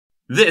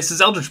This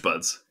is Eldritch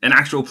Buds, an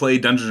actual play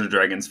Dungeons &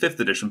 Dragons 5th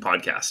edition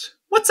podcast.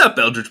 What's up,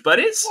 Eldritch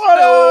Buddies? What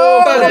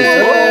up,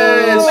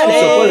 buddies?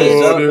 What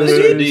is up,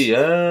 Mr.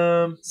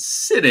 DM?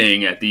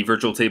 Sitting at the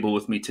virtual table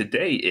with me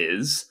today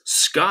is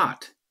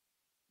Scott.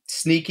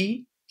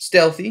 Sneaky,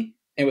 stealthy,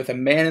 and with a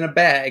man in a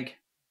bag,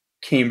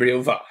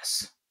 Cambrio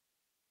Voss.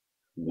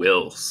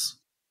 Wills.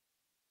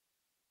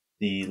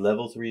 The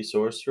level 3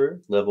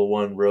 sorcerer, level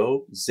 1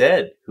 rogue,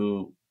 Zed,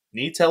 who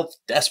needs help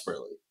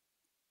desperately.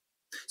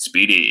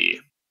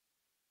 Speedy.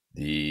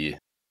 The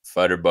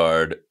fighter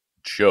bard,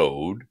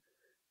 Chode,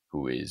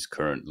 who is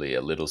currently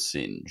a little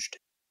singed.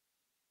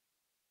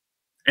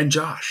 And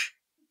Josh.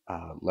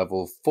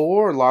 Level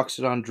 4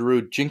 Loxodon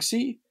Druid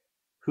Jinxy,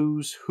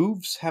 whose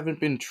hooves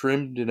haven't been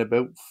trimmed in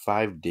about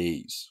 5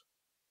 days.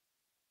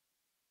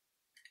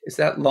 Is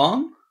that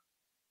long?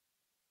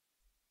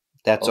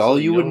 That's Also, all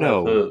you would don't have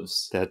know.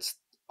 hooves. That's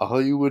all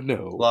you would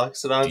know.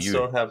 Loxodons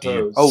don't have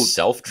hooves. Oh,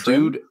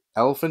 self-trim? Dude,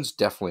 elephants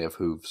definitely have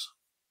hooves.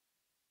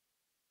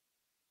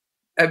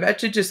 I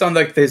bet you just on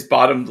like his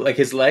bottom, like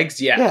his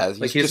legs. Yeah, Yeah, like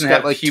he's he doesn't just got,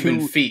 have like,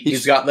 human two- feet. he's-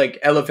 He's got like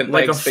elephant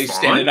Like legs, a but he's fawn?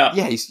 standing up.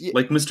 Yeah, he's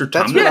Like Mr.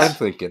 that's Tumnus? what Yeah. I'm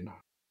thinking.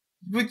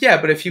 But yeah,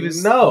 but if he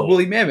was No. a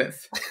woolly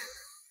mammoth,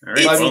 All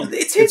right, well,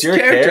 it's his your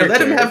character.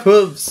 Let him character. have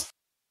hooves.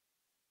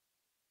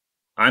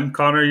 I'm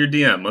Connor, your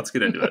DM. Let's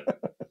get into it.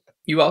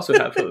 You also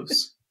have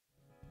hooves.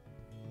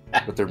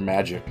 But they're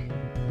magic.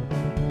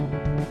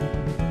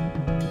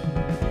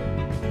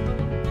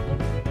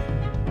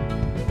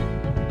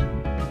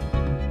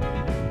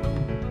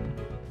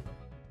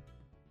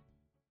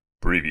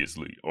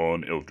 Previously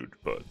on Eldritch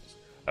Buds.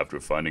 After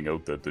finding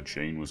out that the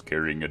chain was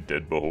carrying a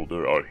dead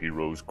beholder, our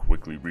heroes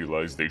quickly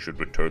realized they should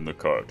return the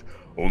cart,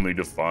 only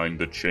to find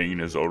the chain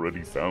has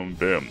already found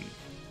them.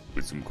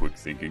 With some quick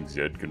thinking,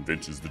 Zed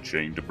convinces the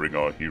chain to bring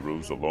our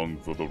heroes along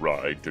for the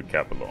ride to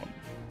Capelon.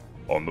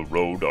 On the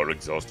road, our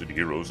exhausted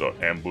heroes are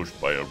ambushed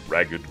by a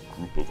ragged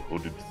group of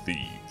hooded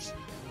thieves.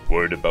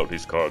 Worried about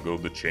his cargo,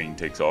 the chain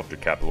takes off to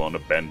Capelon,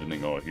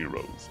 abandoning our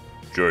heroes.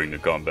 During the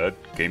combat,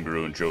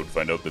 Cambrio and Chode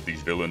find out that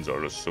these villains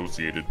are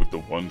associated with the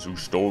ones who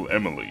stole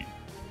Emily.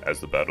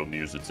 As the battle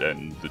nears its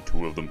end, the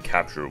two of them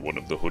capture one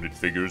of the hooded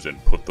figures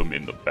and put them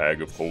in the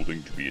bag of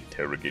holding to be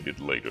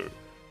interrogated later.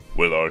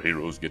 Will our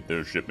heroes get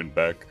their shipment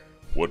back?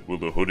 What will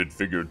the hooded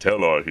figure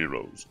tell our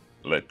heroes?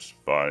 Let's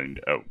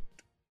find out.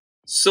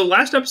 So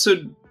last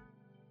episode,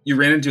 you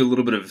ran into a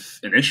little bit of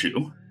an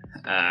issue.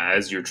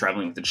 As you're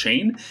traveling with the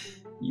chain,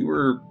 you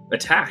were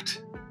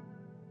attacked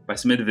by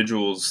some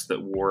individuals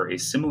that wore a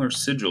similar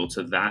sigil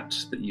to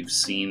that you've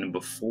seen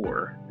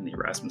before in the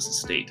Erasmus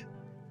estate.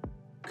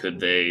 Could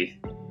they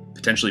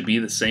potentially be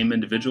the same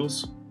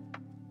individuals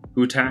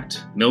who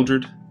attacked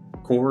Mildred,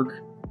 Korg,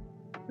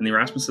 and the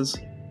Erasmuses?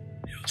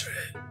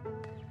 Mildred.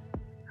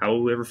 How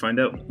will we ever find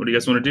out? What do you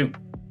guys want to do?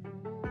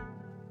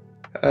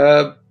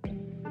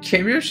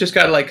 Cambrio's just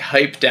got like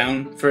hyped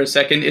down for a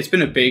second. It's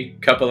been a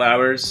big couple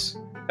hours.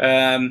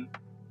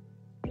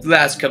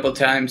 Last couple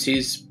times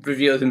he's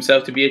revealed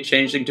himself to be a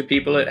changeling to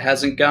people, it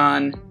hasn't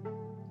gone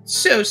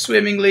so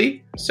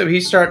swimmingly. So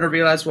he's starting to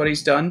realize what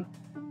he's done.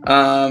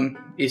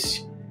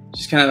 He's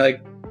just kind of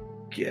like,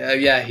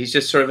 he's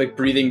just sort of like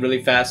breathing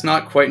really fast,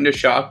 not quite into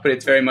shock, but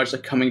it's very much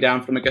like coming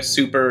down from like a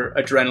super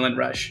adrenaline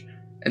rush,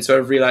 and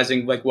sort of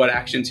realizing like what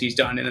actions he's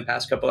done in the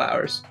past couple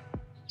hours.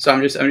 So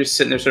I'm just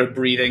sitting there, sort of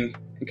breathing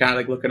and kind of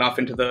like looking off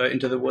into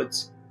the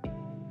woods.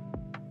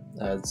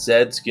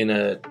 Zed's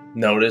gonna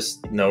notice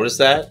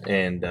that,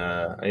 and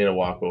I'm gonna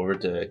walk over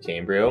to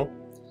Cambrio,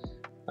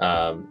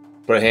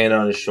 put a hand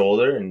on his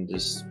shoulder, and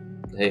just,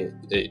 hey,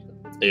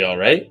 are you all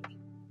right?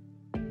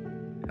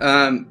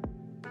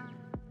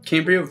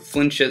 Cambrio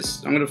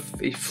flinches.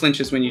 He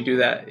flinches when you do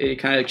that. It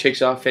kind of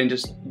shakes off and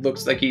just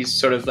looks like he's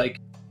sort of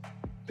like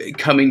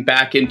coming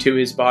back into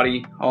his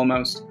body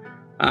almost.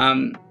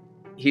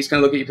 He's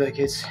gonna look at you like,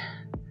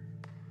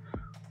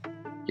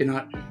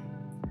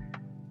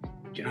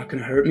 you're not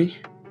gonna hurt me?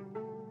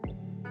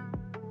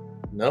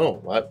 No,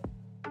 what?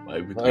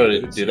 Why would Why would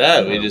it do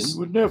that? We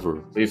would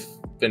never. We've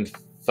been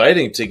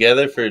fighting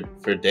together for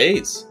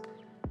days.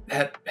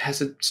 That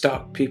hasn't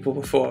stopped people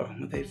before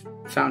when they've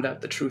found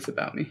out the truth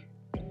about me.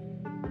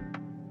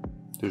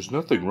 There's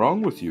nothing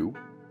wrong with you.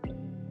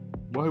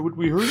 Why would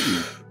we hurt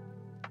you?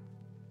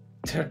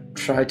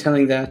 Try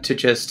telling that to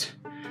just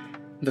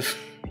the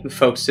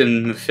folks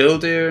in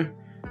Mafildir,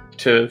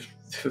 to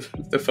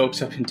the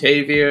folks up in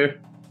Tavir.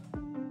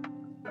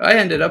 I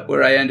ended up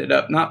where I ended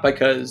up, not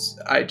because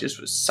I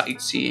just was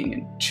sightseeing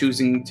and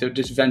choosing to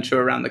just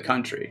venture around the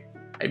country.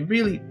 I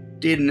really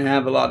didn't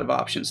have a lot of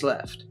options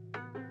left.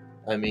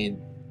 I mean,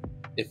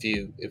 if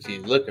you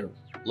look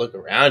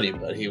around you,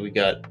 buddy, we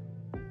got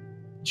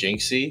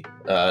Jinxy,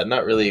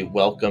 not really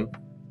welcome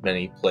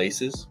many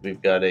places.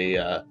 We've got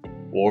a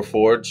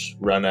Warforged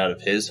run out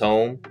of his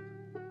home.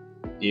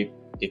 You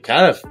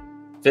kind of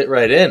fit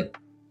right in.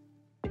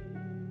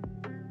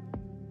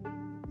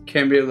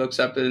 Cambria looks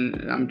up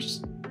and I'm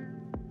just...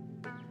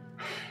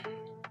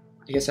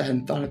 I guess I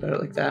hadn't thought about it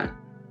like that.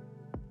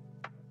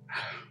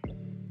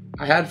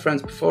 I had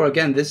friends before.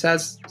 Again, this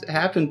has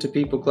happened to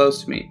people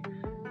close to me.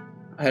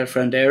 I had a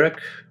friend Eric.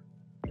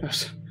 I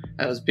was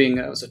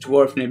a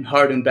dwarf named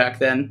Hardin back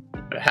then,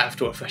 or a half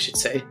dwarf, I should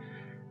say.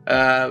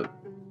 I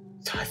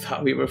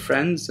thought we were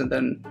friends, and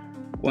then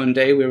one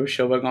day we were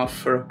showing off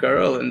for a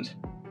girl, and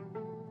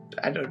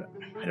I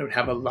don't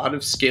have a lot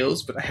of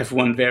skills, but I have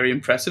one very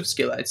impressive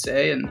skill, I'd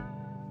say. And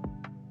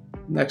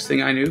next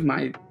thing I knew,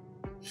 my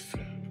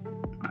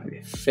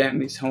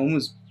family's home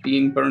was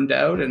being burned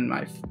out, and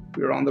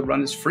we were on the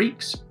run as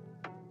freaks.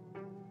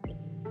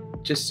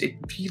 It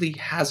really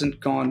hasn't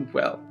gone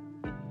well.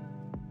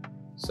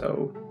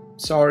 So,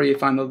 sorry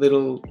if I'm a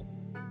little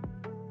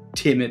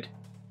timid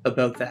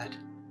about that.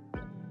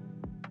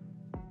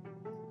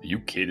 Are you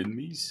kidding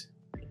me?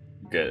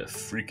 You got a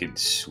freaking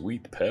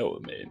sweet power,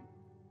 man.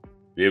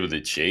 Be able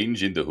to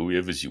change into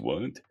whoever you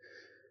want.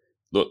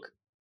 Look,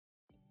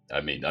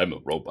 I mean, I'm a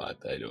robot.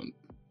 I don't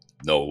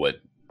know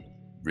what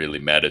really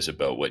matters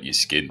about what your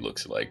skin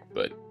looks like,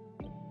 but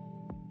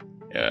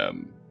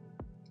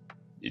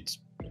it's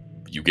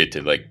you get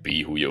to like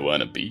be who you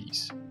want to be.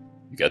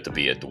 You got to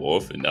be a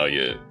dwarf, and now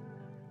you're.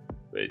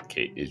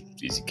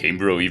 Is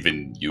Cambrio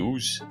even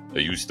used?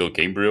 Are you still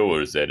Cambrio,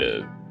 or is that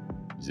a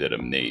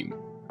name?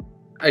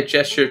 I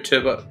gesture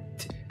to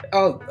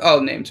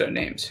all names are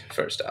names,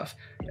 first off.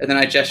 And then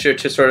I gesture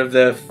to sort of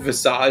the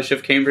visage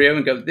of Cambrio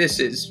and go, this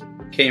is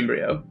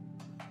Cambrio.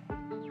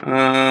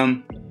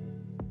 And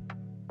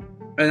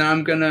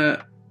I'm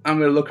gonna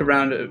look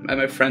around at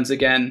my friends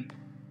again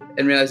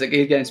and realize, like,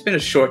 again, it's been a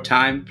short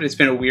time, but it's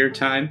been a weird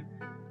time.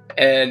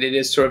 And it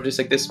is sort of just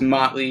like this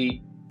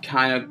motley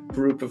kind of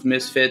group of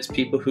misfits,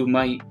 people who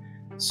might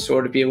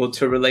sort of be able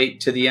to relate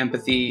to the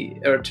empathy,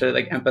 or to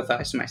like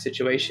empathize to my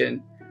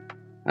situation.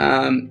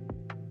 And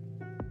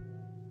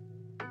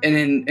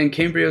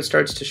Cambrio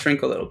starts to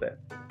shrink a little bit.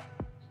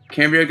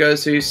 Cambrio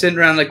goes, so he's sitting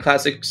around like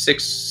classic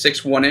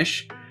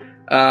 6'1"-ish,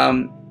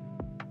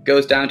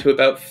 goes down to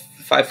about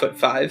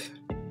 5'5".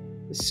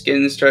 The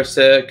skin starts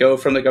to go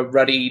from like a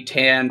ruddy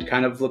tanned,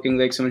 kind of looking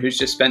like someone who's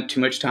just spent too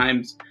much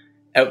time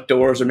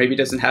outdoors, or maybe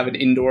doesn't have an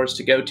indoors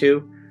to go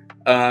to,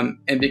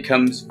 and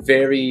becomes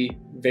very,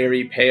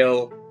 very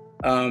pale,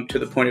 to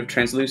the point of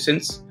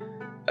translucence.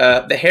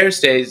 The hair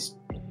stays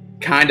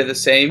kind of the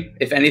same.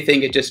 If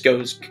anything, it just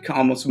goes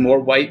almost more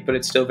white, but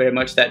it's still very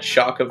much that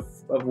shock of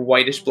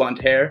whitish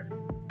blonde hair.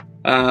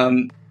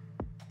 And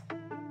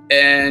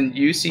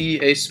you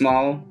see a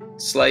small,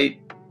 slight,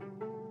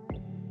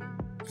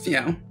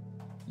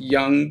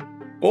 young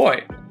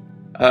boy.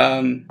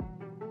 And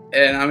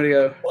I'm gonna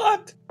go,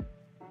 what?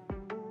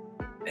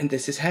 And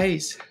this is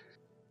Haze.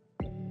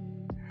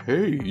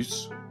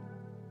 Haze?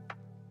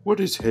 What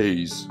is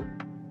Haze?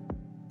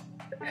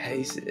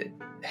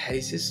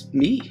 Haze is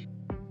me.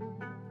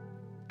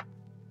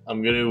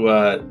 I'm going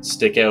to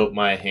stick out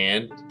my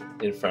hand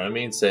in front of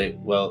me and say,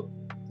 well,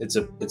 it's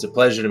a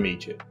pleasure to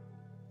meet you.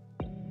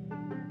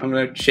 I'm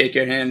going to shake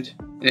your hand.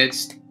 And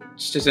it's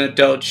just an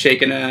adult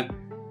shaking a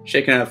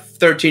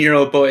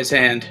 13-year-old boy's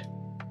hand.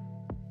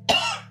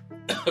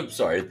 I'm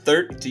sorry,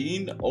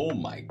 13? Oh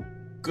my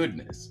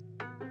goodness.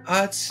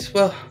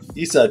 Well...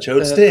 You saw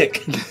Chode's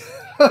dick.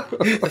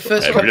 The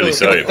first I'm really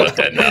sorry about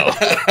that now.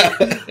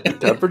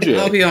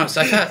 I'll be honest,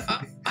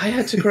 I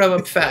had to grow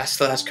up fast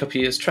the last couple of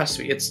years, trust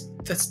me.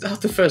 That's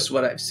not the first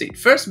one I've seen.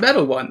 First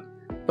metal one,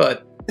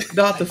 but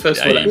not the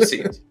first one I've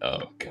seen. Oh,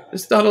 God.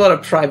 There's not a lot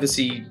of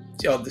privacy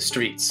on the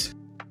streets.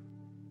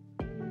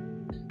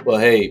 Well,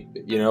 hey,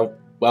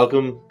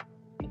 welcome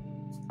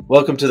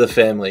to the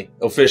family,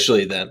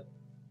 officially then.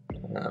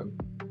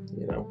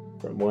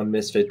 From one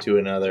misfit to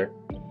another.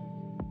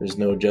 There's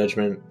no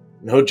judgment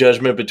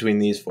between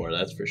these four,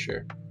 that's for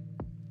sure.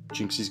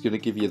 Jinxie's gonna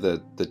give you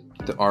the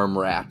arm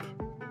wrap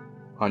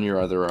on your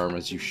other arm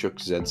as you shook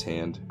Zed's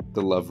hand.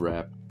 The love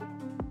wrap.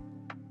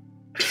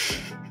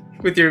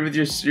 With your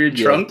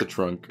trunk? The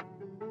trunk.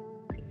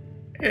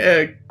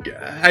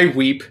 I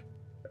weep.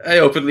 I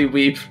openly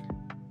weep.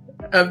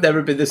 I've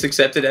never been this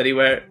accepted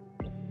anywhere.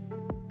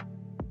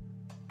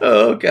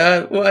 Oh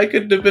God, why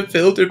couldn't the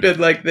filter been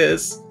like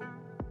this?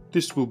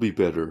 This will be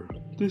better.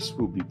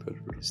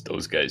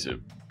 Those guys are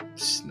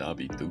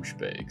snobby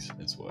douchebags,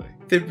 that's why.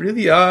 They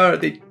really are.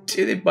 They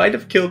might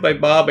have killed my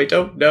mom, I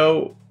don't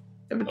know.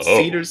 I haven't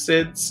seen her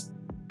since.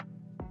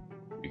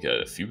 We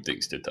got a few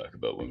things to talk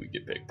about when we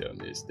get back down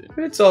this then.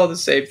 It's all the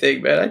same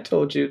thing, man. I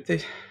told you.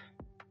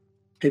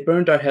 They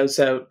burned our house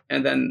out,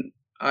 and then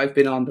I've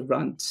been on the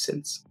run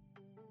since.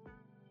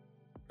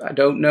 I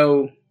don't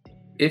know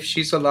if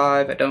she's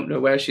alive. I don't know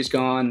where she's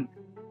gone.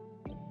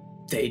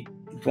 They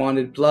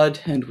wanted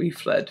blood, and we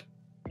fled.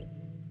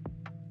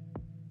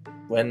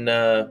 When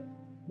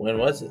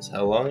was this?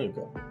 How long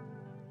ago?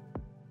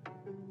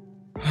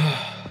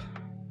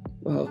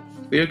 Well,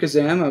 Vir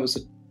Kazam, I was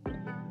a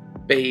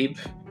babe,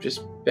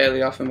 just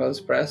barely off my mother's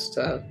breast.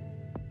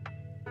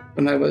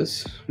 When I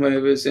was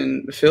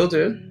in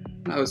Filter,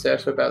 I was there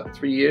for about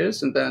 3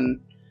 years, and then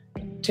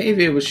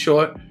Tavia was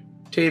short.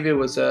 Tavia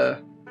was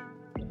a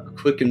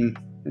quick and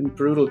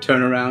brutal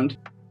turnaround.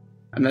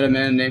 I met a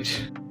man named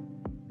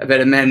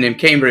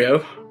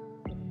Cambrio,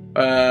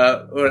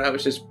 where I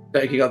was just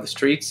begging on the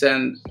streets,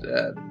 and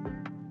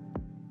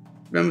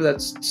remember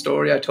that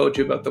story I told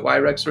you about the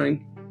Wyrex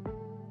ring?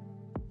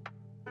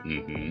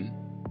 Mm-hmm.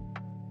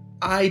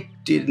 I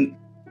didn't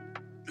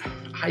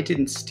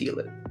steal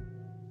it.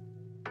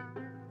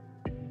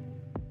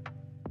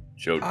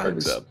 Joe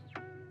perks up.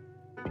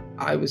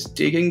 I was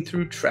digging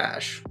through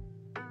trash,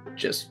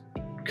 just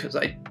because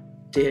I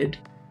did.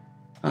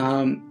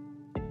 And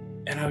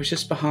I was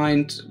just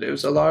behind. There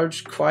was a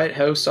large, quiet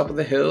house up on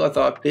the hill. I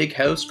thought, big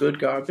house, good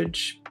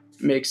garbage,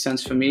 makes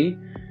sense for me.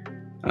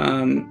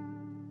 And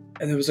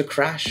there was a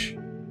crash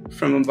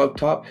from above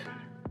top,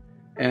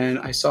 and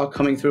I saw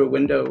coming through a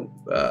window.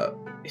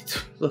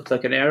 It looked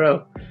like an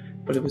arrow,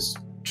 but it was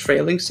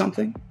trailing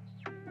something.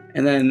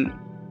 And then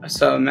I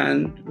saw a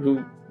man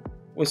who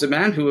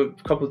a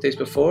couple of days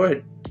before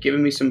had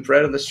given me some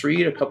bread on the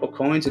street, a couple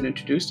coins, and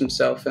introduced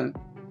himself. And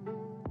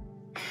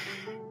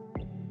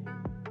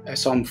I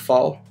saw him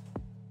fall,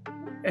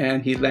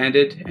 and he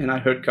landed, and I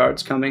heard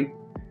guards coming.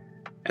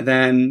 And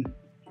then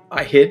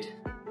I hit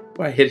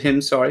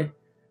him, sorry.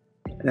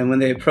 And then when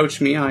they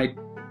approached me, I'll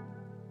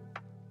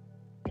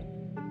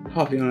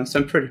be honest,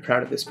 I'm pretty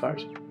proud of this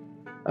part.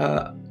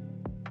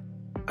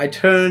 I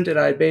turned and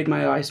I made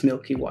my eyes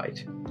milky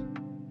white.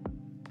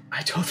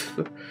 I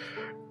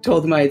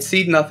told them I had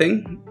seen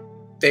nothing.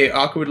 They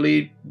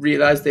awkwardly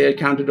realized they had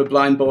counted a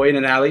blind boy in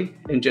an alley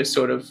and just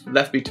sort of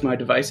left me to my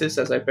devices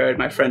as I buried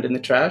my friend in the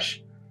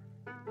trash.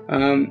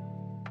 I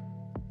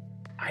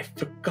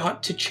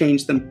forgot to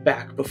change them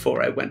back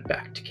before I went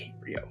back to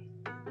Cambrio.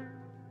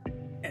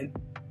 And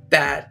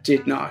that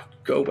did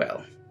not go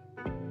well.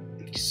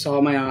 He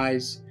saw my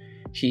eyes.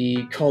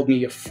 He called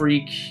me a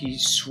freak. He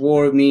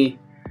swore at me.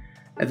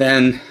 And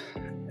then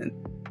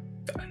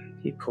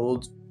he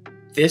pulled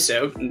this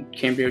out, and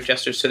Cambrio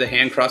gestures to the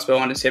hand crossbow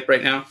on his hip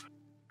right now.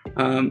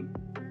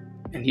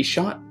 And he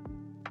shot.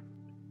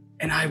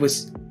 And I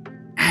was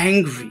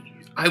angry.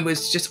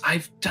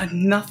 I've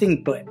done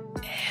nothing but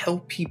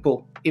help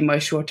people in my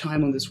short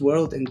time on this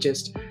world, and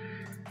just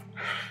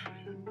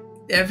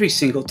every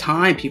single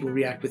time people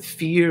react with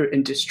fear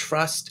and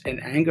distrust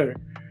and anger.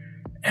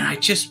 And I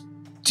just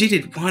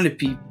didn't want to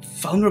be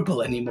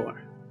vulnerable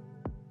anymore.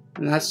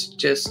 And that's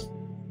just,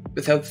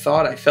 without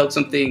thought, I felt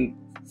something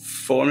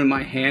form in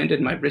my hand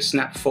and my wrist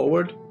snapped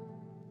forward.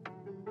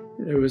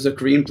 There was a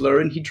green blur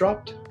and he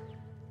dropped.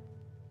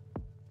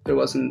 There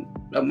wasn't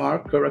a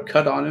mark or a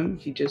cut on him.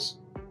 He just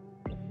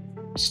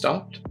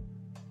stopped.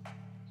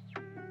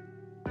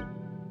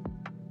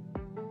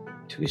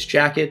 Took his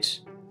jacket.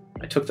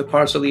 I took the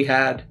parcel he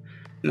had,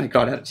 and I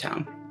got out of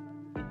town.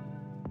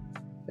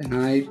 And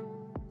I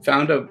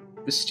found a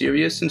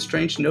mysterious and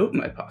strange note in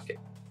my pocket.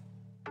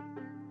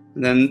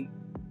 And then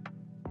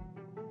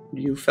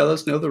you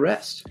fellas know the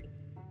rest.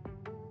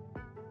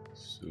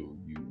 So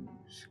you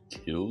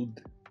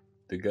killed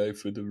the guy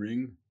for the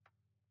ring?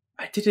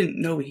 I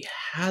didn't know he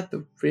had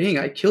the ring.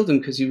 I killed him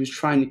because he was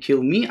trying to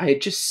kill me. I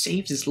had just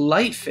saved his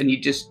life, and he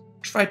just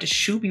tried to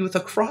shoot me with a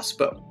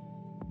crossbow.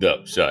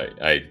 No, sorry.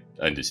 I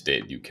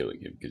understand you killing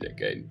him because that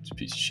guy is a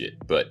piece of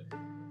shit. But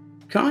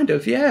kind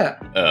of, yeah.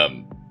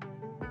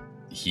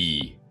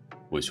 He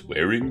was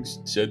wearing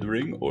said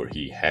ring, or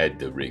he had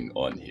the ring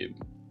on him?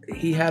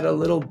 He had a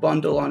little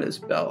bundle on his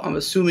belt. I'm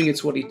assuming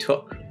it's what he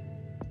took.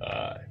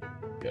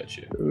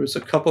 Gotcha. There was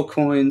a couple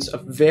coins, a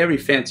very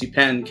fancy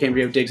pen.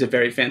 Cambrio digs a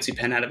very fancy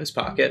pen out of his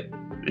pocket.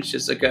 It's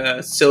just like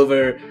a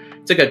silver,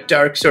 it's like a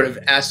dark sort of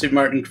Aston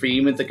Martin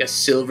green with like a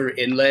silver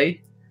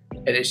inlay.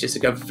 And it's just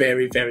like a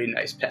very, very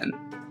nice pen.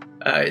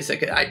 It's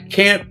like,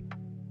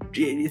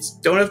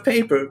 don't have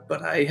paper,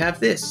 but I have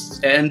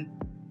this. And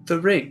the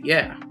ring,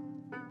 yeah.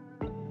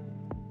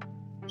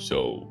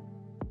 So,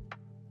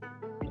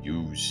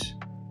 yous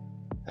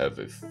have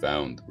a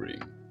found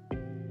ring.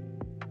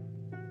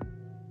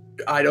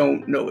 I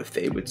don't know if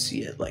they would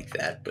see it like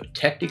that, but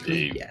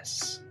technically,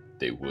 yes.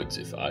 They would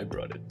if I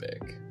brought it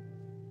back.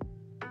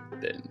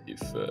 Then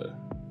if,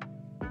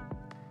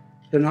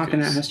 they're not going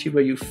to ask you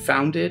where you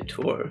found it,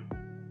 or...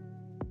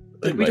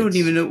 Like, we might. don't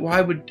even know,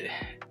 why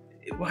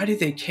do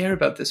they care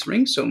about this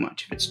ring so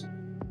much if it's...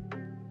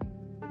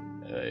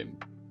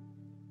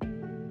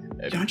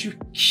 Aren't you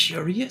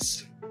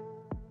curious?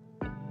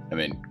 I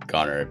mean,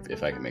 Connor,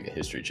 if I can make a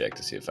history check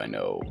to see if I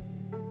know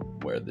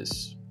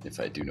if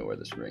I do know where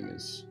this ring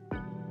is,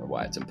 or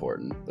why it's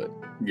important, but...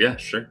 Yeah,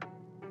 sure.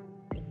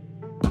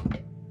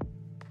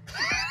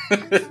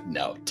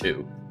 No,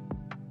 2.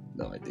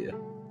 No idea.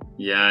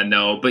 Yeah,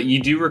 no, but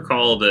you do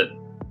recall that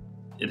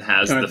it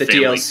has the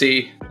family...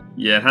 DLC.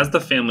 Yeah, it has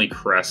the family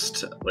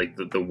crest, like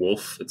the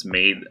wolf. It's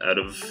made out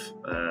of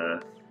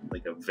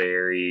like a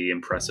very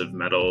impressive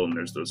metal, and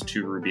there's those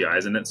 2 ruby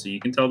eyes in it, so you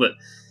can tell that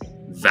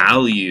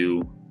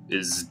value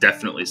is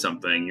definitely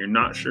something. You're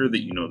not sure that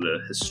you know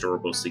the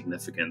historical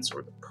significance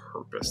or the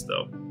purpose,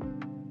 though.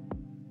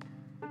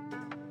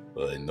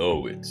 Well, I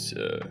know it's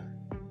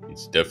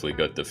definitely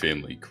got the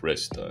family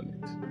crest on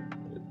it.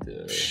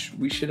 But,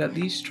 we should at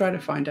least try to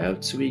find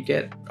out so we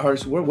get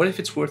ours worth. What if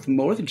it's worth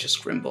more than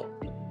just Grimble?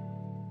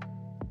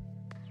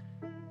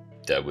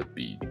 that would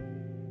be,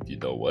 you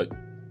know what?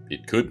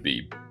 It could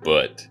be,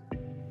 but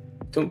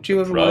Don't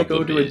you ever want to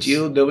go to a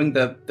deal knowing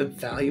the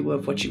value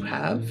of what you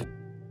have?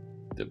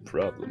 The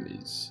problem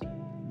is,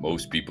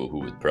 most people who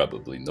would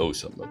probably know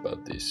something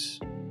about this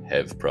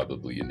have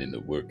probably an inner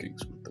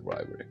workings with the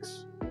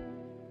Ryrex,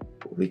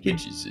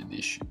 which is an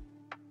issue.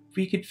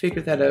 We could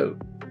figure that out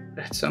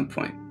at some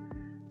point.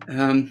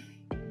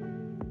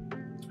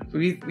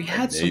 We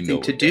had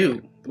something to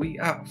do.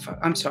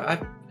 I'm sorry,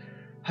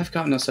 I've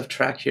gotten us off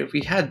track here. We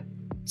had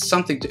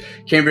something to.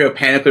 Cambria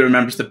panically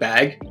remembers the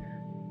bag.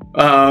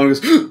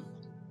 Goes,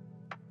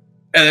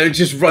 and then it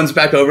just runs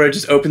back over. It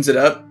just opens it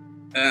up.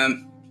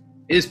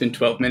 It has been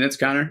 12 minutes,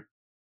 Connor.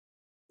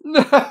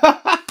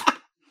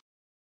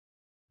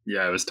 Yeah,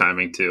 I was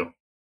timing too.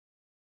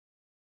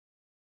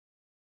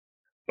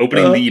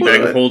 Opening the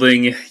bag of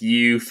holding,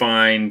 you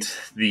find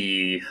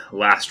the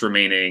last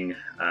remaining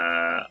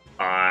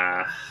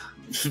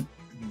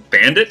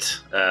bandit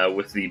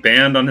with the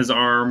band on his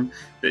arm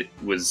that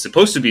was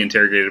supposed to be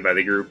interrogated by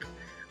the group,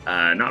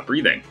 not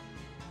breathing.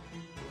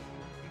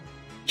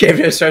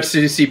 Cambria starts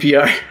to do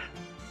CPR.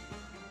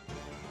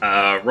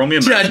 Roll me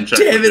a medicine check.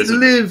 Damn it,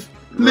 live!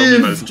 Roll me a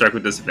medicine check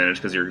with disadvantage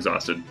because you're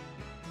exhausted.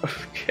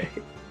 Okay.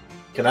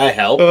 Can I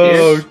help?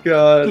 Oh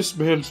god. This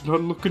man's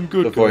not looking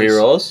good. Before he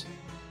rolls?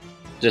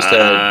 Just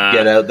to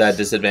get out that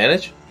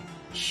disadvantage?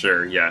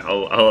 Sure, yeah,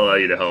 I'll allow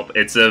you to help.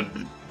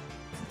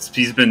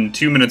 He's been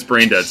 2 minutes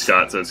brain dead,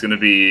 Scott, so it's going to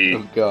be...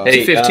 Oh god.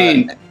 Hey,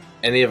 15.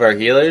 Any of our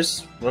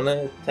healers want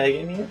to tag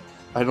in here?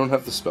 I don't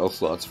have the spell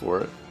slots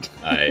for it.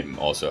 I'm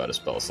also out of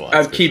spell slots.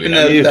 I'm keeping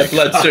that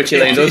blood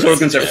circulating. Those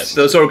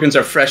organs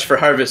are fresh for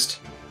harvest.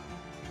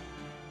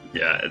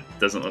 Yeah, it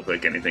doesn't look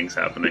like anything's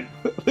happening.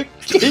 The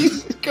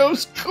case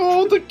goes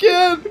cold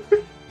again.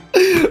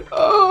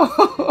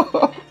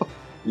 Oh.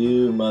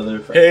 You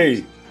motherfucker.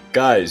 Hey,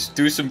 guys,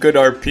 do some good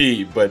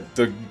RP, but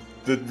the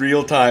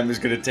real time is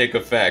going to take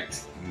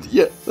effect.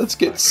 Yeah, let's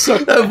get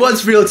sucked. That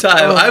was real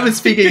time. I was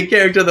speaking in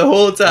character the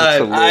whole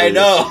time. I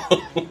know.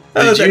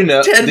 Did you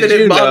know?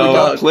 10-minute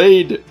monologue.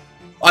 Played.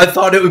 I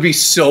thought it would be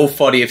so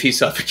funny if he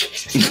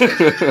suffocated.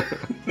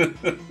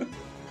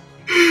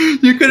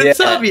 You could have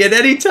taught me at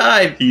any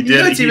time. He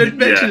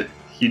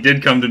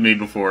did come to me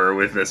before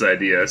with this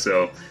idea,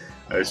 so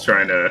I was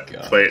trying to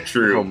play it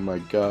true. Oh my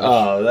god.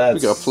 Oh, that's...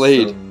 We got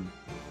played.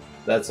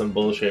 That's some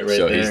bullshit right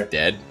so there. he's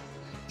dead?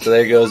 So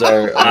there goes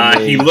our...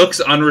 He looks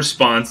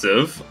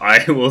unresponsive.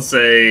 I will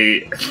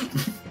say...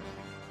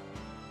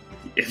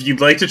 if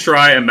you'd like to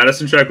try a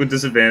medicine check with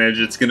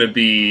disadvantage, it's going to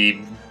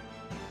be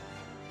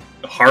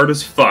hard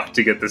as fuck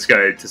to get this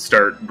guy to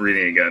start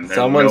breathing again.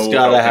 Someone's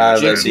gotta have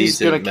a Jinxie's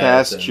decent gonna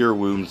cast medicine. Cure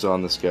Wounds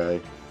on this guy.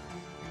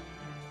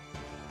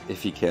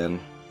 If he can.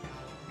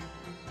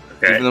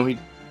 Okay. Even though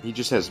he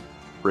just has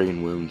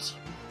brain wounds.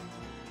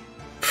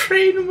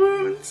 Brain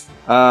wounds.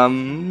 So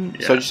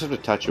I just have to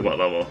touch him. What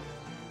level?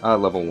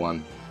 Level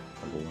 1.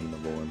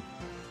 Level 1.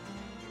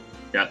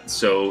 Yeah,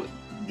 so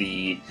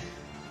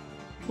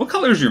what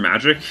color is your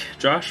magic,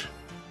 Josh?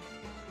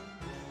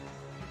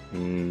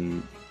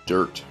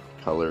 Dirt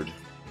colored.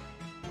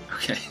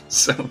 Okay,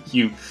 so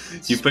you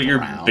put your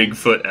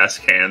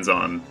Bigfoot-esque hands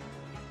on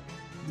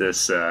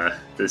this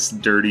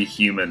dirty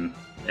human,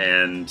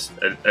 and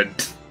a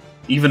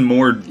even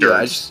more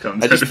dirt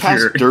comes out of pass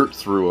your... dirt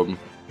through him.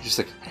 Just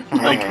like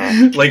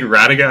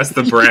Radagast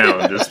the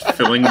Brown, just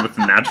filling with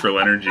natural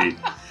energy.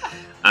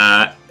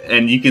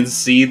 And you can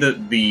see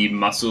that the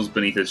muscles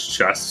beneath his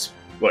chest,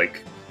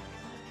 like,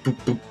 boop,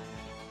 boop,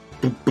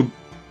 boop, boop,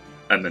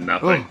 and then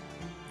nothing.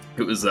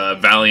 It was a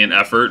valiant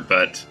effort,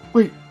 but...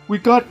 Wait, we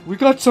got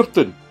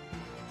something!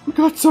 We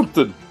got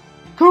something!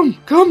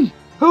 Come,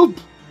 help!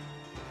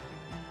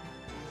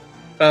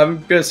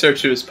 I'm gonna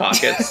search through his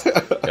pockets.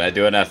 Can I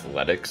do an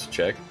athletics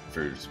check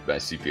for my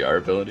CPR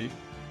ability?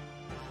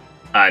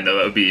 I know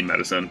that would be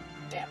medicine.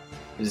 Damn.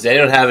 Does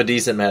anyone have a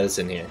decent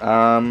medicine here?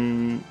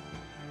 +5.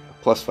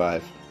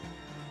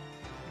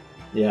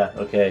 Yeah,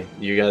 okay.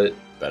 You got it.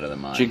 Better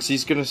than mine.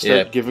 Jinxie's gonna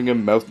start giving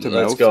him mouth to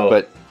mouth, go.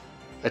 but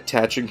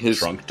attaching his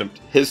Trunk to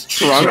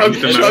trunk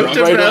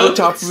right over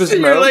top of his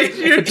mouth.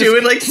 You're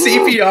doing like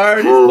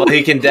CPR. Well,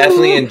 he can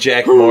definitely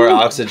inject more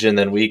oxygen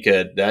than we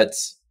could.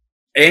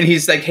 And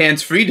he's like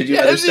hands free to do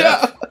other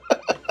stuff.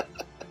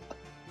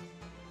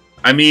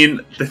 I mean,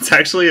 it's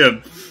actually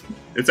a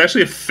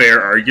fair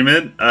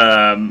argument.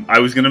 I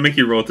was gonna make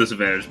you roll at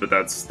disadvantage, but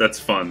that's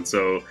fun.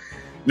 So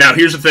now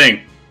here's the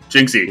thing,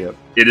 Jinxie.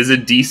 It is a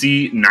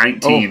DC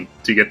 19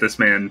 to get this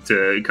man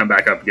to come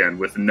back up again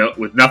with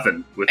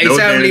nothing. He's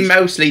only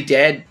mostly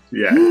dead.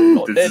 Yeah,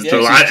 this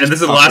is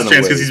the last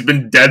chance because he's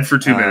been dead for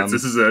 2 minutes.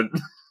 This is a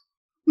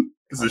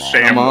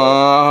sham. Come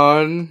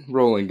on,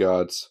 rolling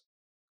gods.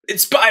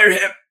 Inspire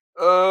him.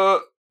 I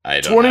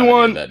don't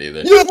 21. have any of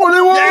that either. Yeah,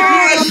 21!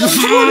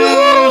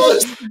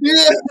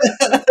 Yes!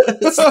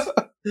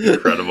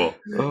 Incredible.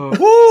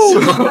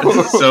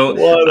 So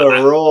what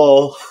a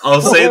roll.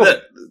 I'll say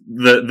that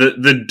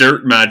the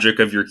dirt magic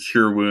of your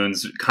cure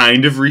wounds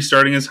kind of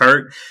restarting his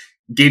heart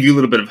gave you a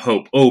little bit of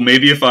hope. Oh,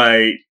 maybe if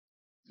I,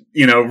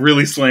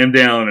 really slam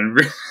down and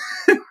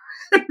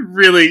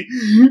really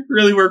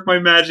work my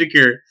magic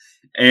here,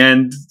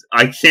 And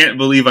I can't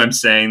believe I'm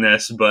saying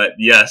this, but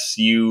yes,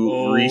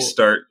 you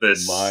restart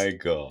this My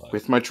God.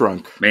 With my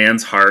trunk.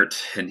 man's heart,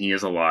 and he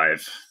is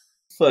alive.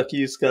 Fuck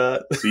you,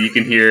 Scott. So you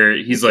can hear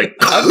he's like,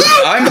 I'm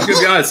gonna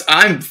be honest.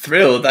 I'm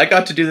thrilled. I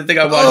got to do the thing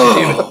I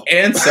wanted to do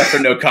and suffer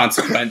no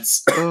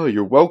consequence. Oh,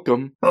 you're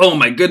welcome. oh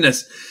my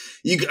goodness,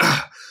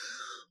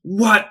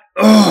 what?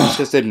 Oh, It's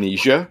just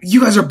amnesia. you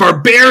guys are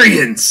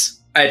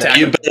barbarians. I attack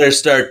You him. better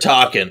start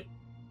talking,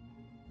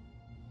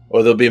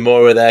 or there'll be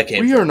more where that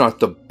came We from. are not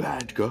the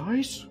bad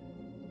guys.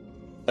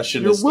 I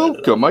shouldn't You're have started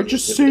welcome. off I with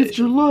just saved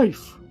your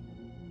life.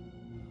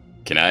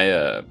 Can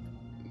I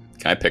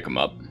pick him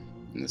up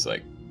and just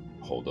like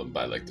hold him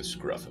by like the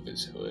scruff of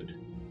his hood?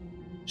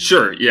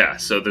 Sure, yeah.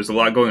 So there's a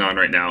lot going on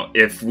right now.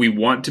 If we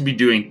want to be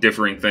doing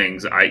differing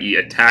things, i.e.,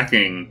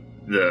 attacking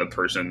the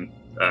person,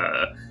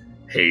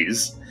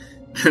 Haze,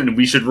 then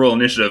we should roll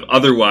initiative.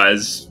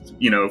 Otherwise,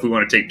 if we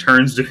want to take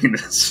turns doing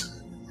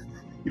this,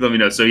 you let me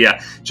know. So yeah,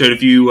 Chode,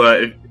 if you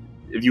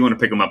want to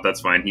pick him up,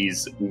 that's fine.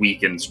 He's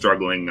weak and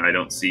struggling. I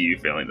don't see you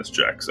failing this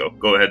check. So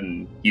go ahead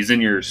and he's in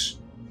your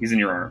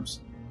arms.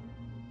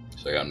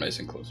 So I got him nice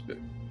and close, bit.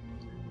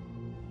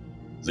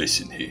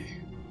 Listen here.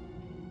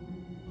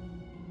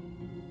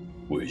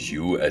 Was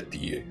you at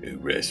the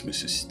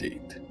Erasmus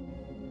estate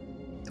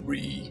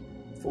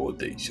 3-4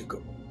 days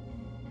ago?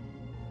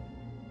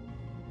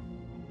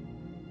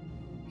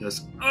 He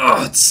goes,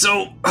 oh, it's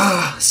so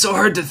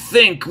hard to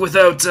think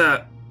without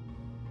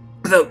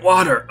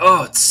water.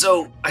 Oh, it's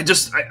so... I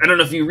don't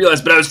know if you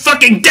realize, but I was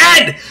fucking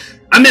dead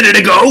a minute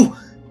ago!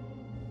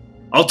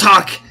 I'll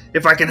talk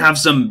if I can have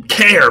some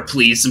care,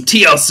 please. Some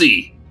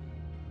TLC.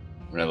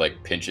 I'm gonna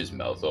like pinch his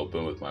mouth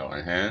open with my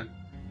one hand,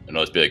 and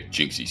I'll just be like,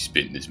 Jinxy,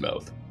 spit in his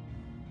mouth.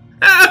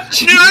 Ah,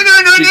 She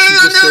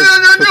just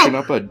starts cooking no.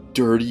 up a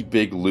dirty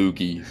big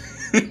loogie.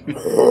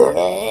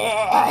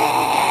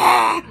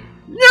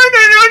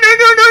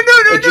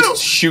 And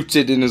just shoots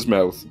it in his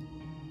mouth.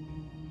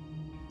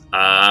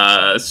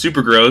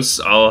 Super gross.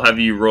 I'll have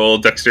you roll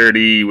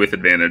dexterity with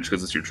advantage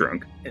because it's your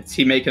trunk. Is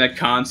he making a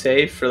con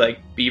save for like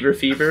beaver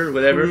fever or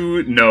whatever?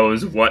 Who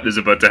knows what is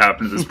about to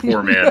happen to this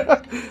poor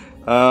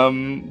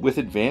man? With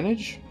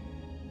advantage?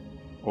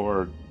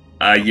 Or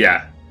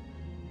Yeah.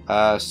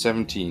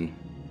 17.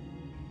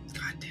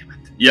 God damn it.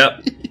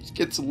 Yep. He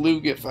gets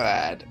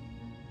lugified.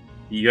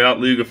 You got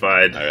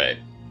lugified. Alright.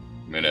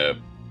 I'm gonna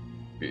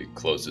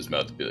close his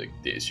mouth and be like,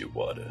 there's your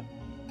water.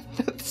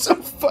 That's so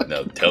fucking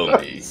Now tell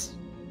gross.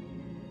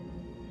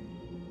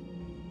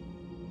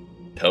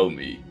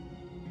 me,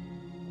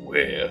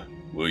 where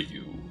were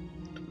you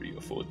 3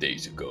 or 4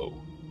 days ago?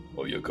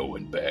 Or you're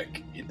going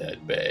back in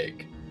that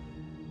bag.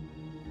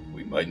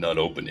 We might not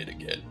open it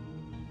again.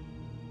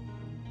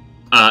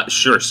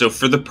 Sure. So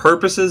for the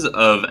purposes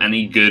of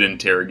any good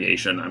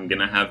interrogation, I'm going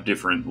to have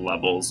different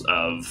levels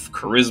of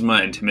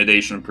charisma,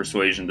 intimidation,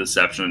 persuasion,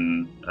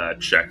 deception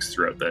checks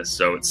throughout this.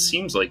 So it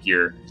seems like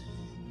you're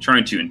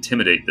trying to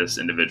intimidate this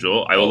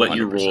individual. I will let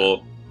you 100%.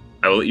 roll.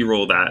 I will let you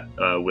roll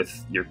that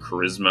with your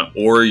charisma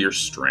or your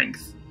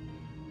strength.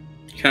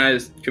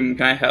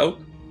 Can I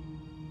help?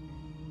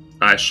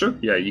 Sure.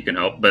 Yeah, you can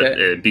help, but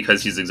Okay.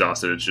 because he's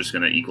exhausted, it's just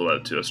going to equal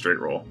out to a straight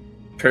roll.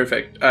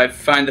 Perfect. I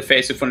find the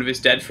face of one of his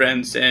dead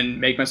friends and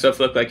make myself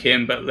look like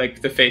him, but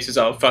like the face is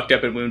all fucked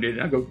up and wounded.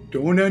 And I go,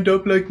 "Don't end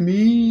up like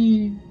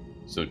me."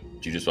 So do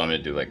you just want me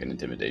to do like an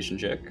intimidation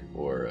check?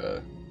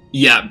 Or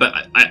Yeah, but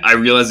I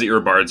realize that you're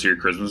a bard, so your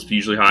charisma's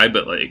usually high,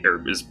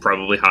 or is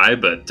probably high.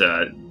 But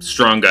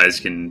strong guys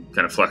can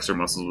kind of flex their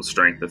muscles with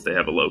strength if they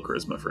have a low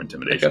charisma for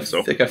intimidation.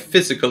 Like a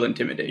physical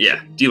intimidation.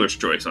 Yeah, dealer's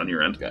choice on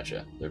your end.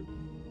 gotcha. They're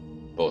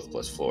both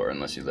 +4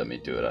 unless you let me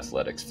do it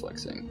athletics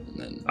flexing. And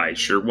then I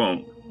sure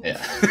won't. yeah.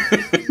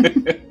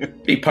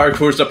 He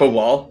parkours up a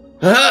wall.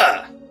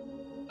 Ah!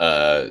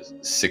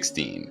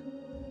 16.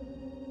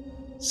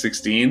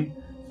 16.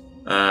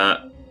 I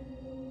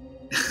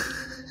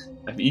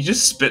mean, you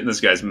just spit in this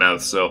guy's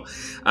mouth. So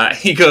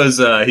he goes.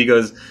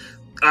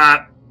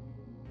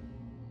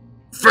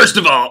 First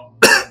of all,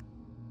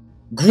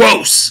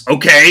 gross.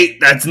 Okay,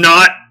 that's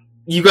not.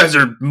 You guys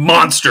are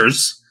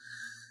monsters,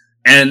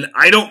 and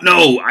I don't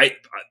know.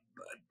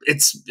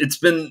 It's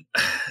been.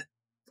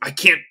 I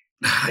can't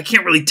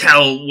really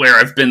tell where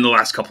I've been the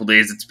last couple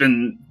days. It's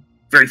been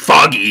very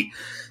foggy,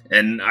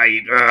 and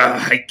I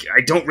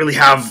don't really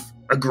have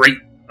a great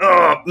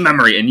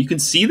memory. And you can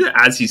see that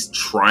as he's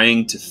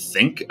trying to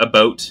think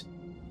about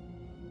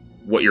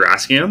what you're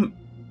asking him,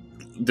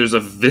 there's a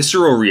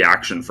visceral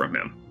reaction from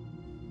him.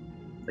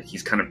 Like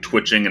he's kind of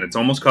twitching, and it's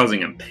almost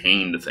causing him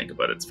pain to think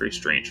about it. It's very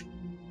strange.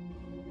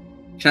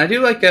 Can I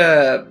do like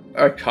a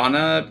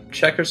Arcana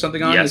check or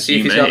something on him to Yes, see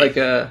if you he's may. got like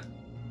a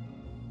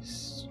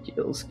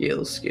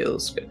skills?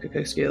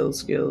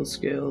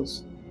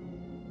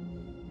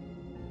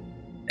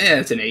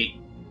 It's an 8.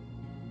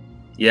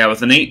 Yeah,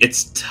 with an 8,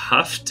 it's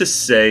tough to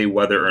say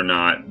whether or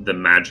not the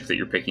magic that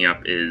you're picking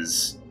up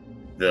is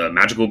the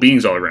magical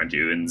beings all around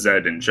you, and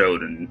Zed and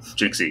Chode and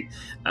Jinxy.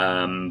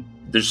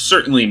 There's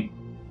certainly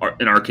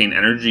an arcane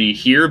energy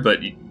here, but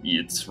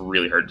it's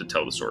really hard to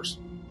tell the source.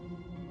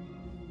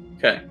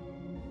 Okay.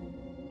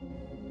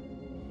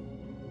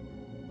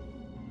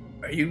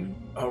 Are you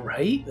all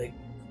right? Like,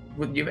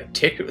 would you have a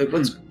tick? Like,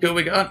 what's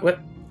going on? What?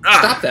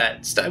 Stop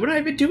that! Stop! We're not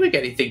even doing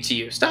anything to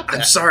you. Stop that!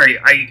 I'm sorry.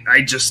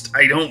 I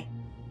don't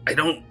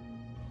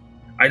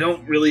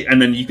really. And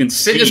then you can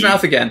see Sit in his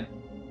mouth again.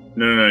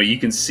 No. You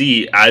can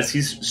see as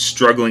he's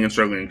struggling,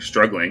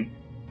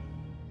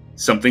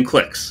 something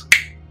clicks.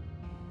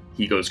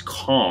 He goes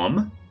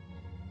calm,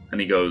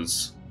 and he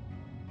goes,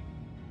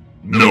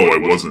 No, I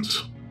wasn't.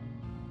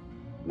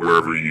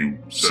 Wherever you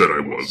said I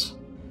was.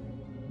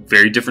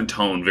 very different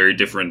tone, very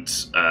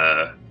different.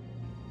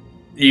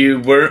 You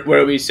weren't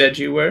where we said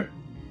you were.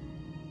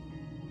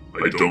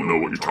 I don't know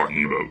what you're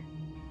talking about.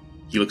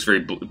 He looks very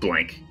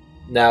blank.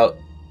 Now,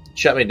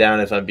 shut me down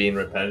if I'm being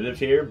repetitive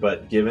here,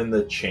 but given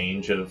the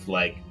change of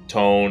like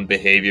tone,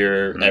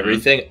 behavior,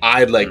 everything,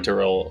 I'd like to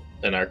roll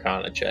an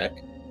Arcana check.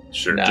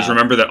 Sure. Now. Just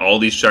remember that all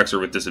these checks are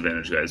with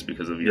disadvantage, guys,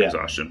 because of your Yeah.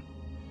 exhaustion.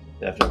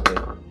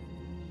 Definitely.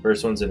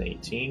 First one's an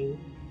 18.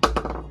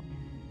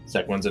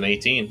 Second one's an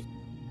 18.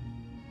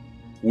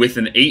 With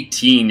an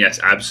 18, yes,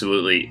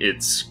 absolutely.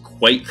 It's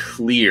quite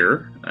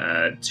clear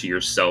to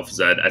yourself,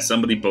 Zed, as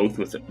somebody both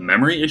with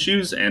memory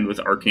issues and with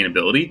arcane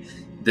ability,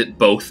 that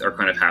both are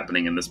kind of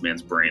happening in this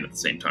man's brain at the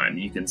same time.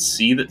 You can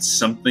see that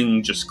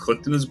something just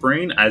clicked in his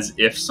brain, as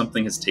if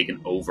something has taken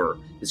over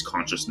his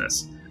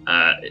consciousness.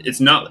 It's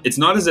not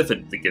as if a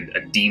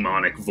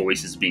demonic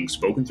voice is being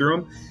spoken through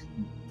him,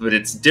 but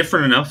it's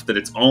different enough that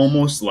it's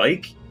almost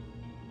like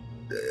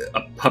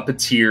a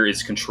puppeteer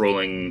is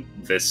controlling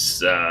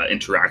this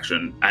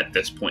interaction at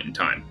this point in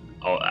time.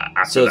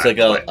 So it's like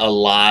a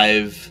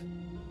live,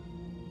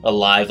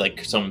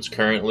 like someone's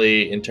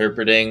currently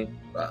interpreting.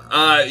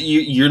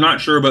 You're not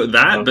sure about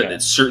that, Okay. but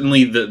it's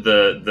certainly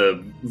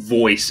the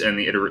voice and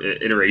the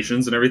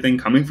iterations and everything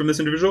coming from this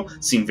individual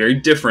seem very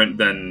different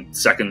than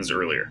seconds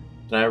earlier.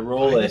 Can I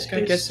roll Why a this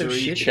guy gets so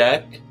history shitty?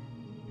 check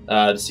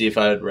to see if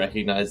I would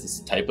recognize this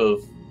type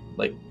of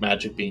like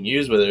magic being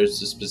used, whether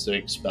it's a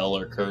specific spell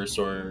or curse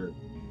or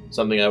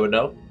something I would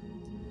know?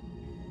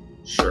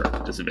 Sure,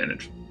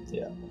 disadvantage.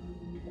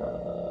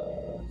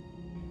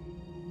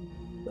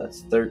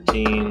 That's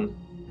 13,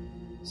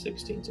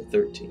 16, so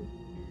 13.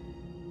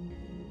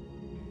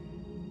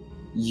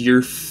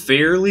 You're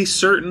fairly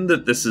certain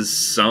that this is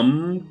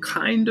some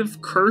kind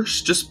of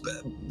curse, just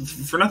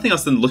for nothing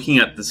else than looking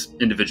at this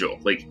individual.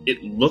 Like,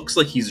 it looks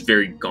like he's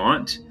very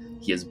gaunt.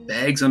 He has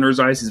bags under his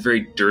eyes. He's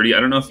very dirty. I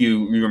don't know if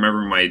you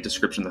remember my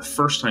description the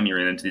first time you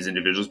ran into these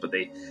individuals, but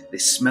they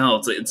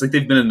smell. It's like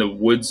they've been in the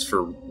woods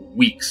for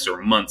weeks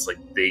or months. Like,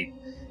 they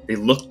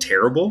look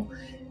terrible.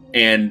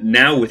 And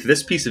now with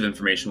this piece of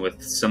information,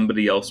 with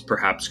somebody else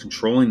perhaps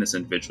controlling this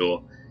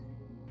individual,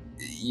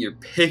 you're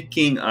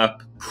picking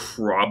up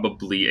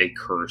probably a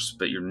curse,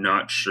 but you're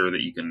not sure that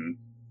you can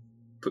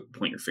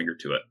point your finger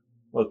to it.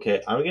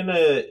 Okay, I'm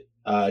gonna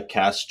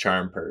cast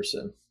Charm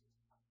Person.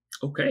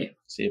 Okay.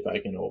 See if I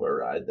can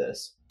override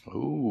this.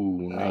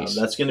 Ooh, nice.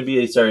 That's gonna be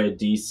a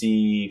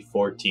DC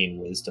 14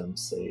 Wisdom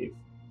save.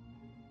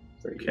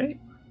 For you. Okay.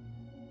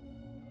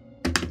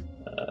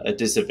 At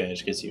disadvantage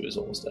because he was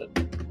almost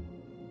dead.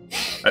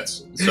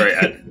 That's sorry.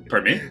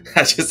 Pardon me.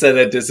 I just said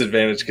at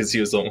disadvantage because he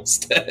was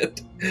almost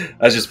dead.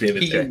 I was just being a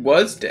He dick.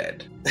 was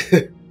dead.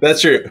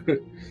 That's true.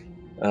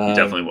 He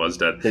definitely was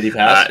dead. Did he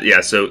pass?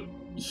 Yeah. So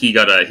he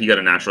got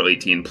a natural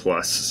 18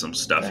 plus some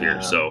stuff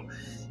here. So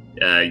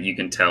you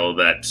can tell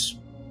that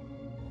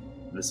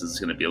this is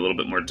going to be a little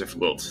bit more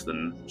difficult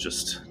than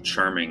just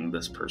charming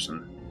this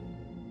person.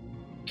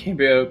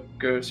 Cambrio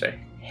goes,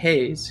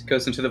 Haze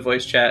goes into the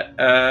voice chat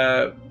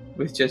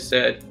with just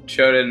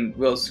Choda and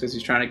Wills because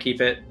he's trying to keep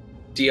it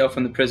DL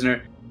from the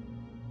prisoner.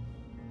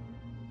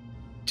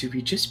 Do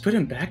we just put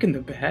him back in the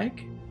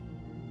bag?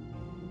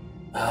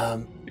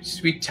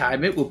 We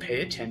time it, we'll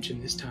pay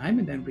attention this time,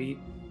 and then we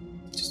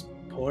just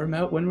pour him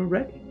out when we're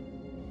ready.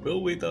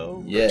 Will we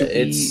though? Yeah,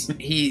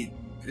 He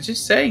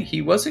just saying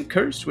he wasn't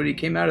cursed when he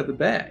came out of the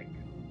bag.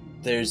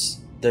 there's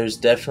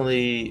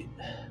definitely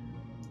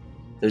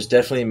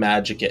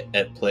magic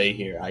at play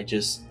here. I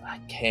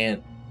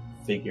can't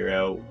figure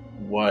out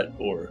what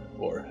or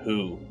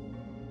who.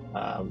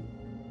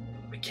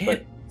 We can't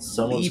But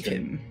someone's leave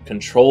him.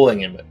 controlling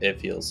him. It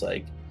feels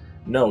like.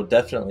 No,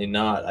 definitely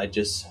not.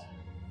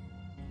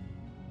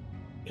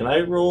 Can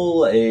I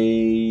roll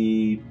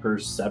a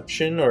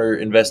perception or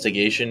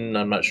investigation?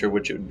 I'm not sure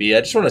which it would be. I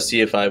just want to see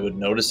if I would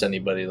notice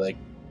anybody like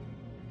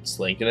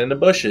slinking in the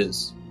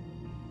bushes.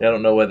 I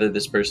don't know whether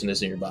this person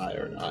is nearby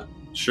or not.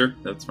 Sure,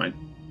 that's fine.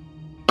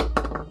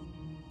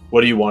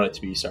 What do you want it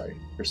to be? Sorry,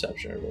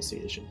 perception or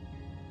investigation.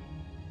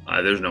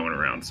 There's no one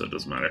around, so it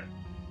doesn't matter.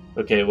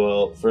 Okay,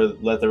 well, for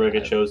let the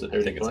record shows that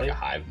I think it's 30-20. like a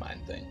hive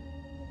mind thing.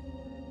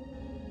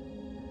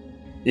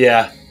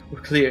 Yeah, We're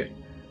clear.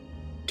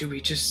 Do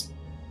we just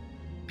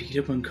beat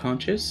him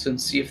unconscious and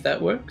see if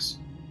that works?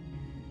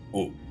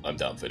 Ooh, I'm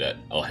down for that.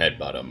 I'll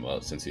headbutt him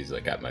since he's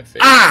like at my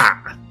face.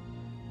 Ah!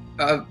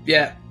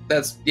 Yeah,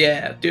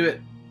 do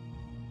it.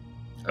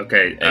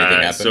 Okay,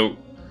 Anything happen? so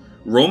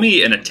roll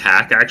me an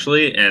attack,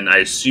 actually, and I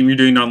assume you're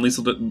doing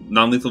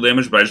non-lethal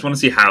damage, but I just want to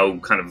see how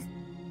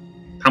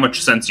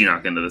much sense you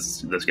knock into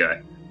this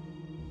guy.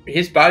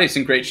 His body's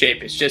in great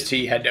shape. It's just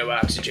he had no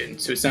oxygen,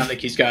 so it's not like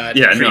he's got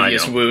Yeah, no, I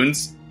previous know.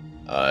 wounds.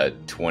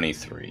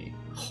 23.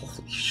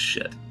 Holy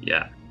shit!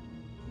 Yeah.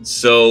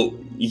 So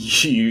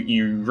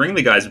you ring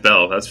the guy's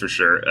bell. That's for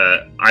sure.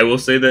 I will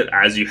say that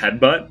as you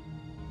headbutt,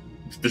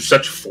 there's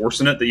such force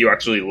in it that you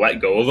actually let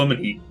go of him, and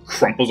he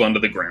crumples onto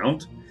the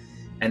ground.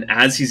 And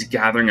as he's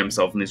gathering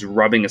himself and he's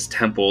rubbing his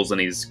temples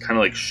and he's kind of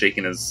like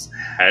shaking his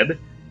head,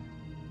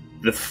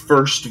 the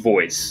first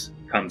voice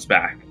comes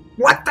back.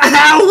 What the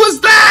hell was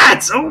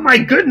that? Oh my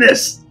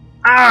goodness!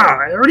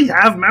 I already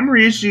have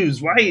memory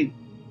issues. Why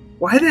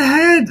the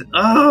head?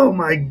 Oh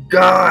my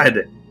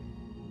god!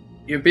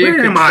 You're being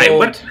Where am I?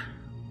 controlled.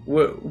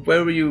 What?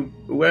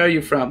 Where are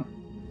you from?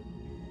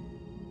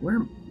 Where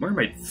am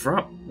I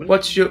from?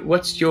 What's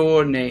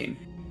your name?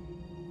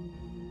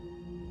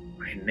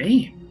 My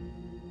name?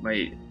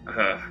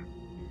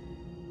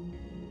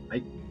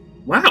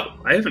 Wow,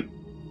 I haven't...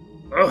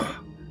 Ugh.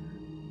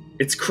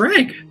 It's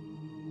Craig.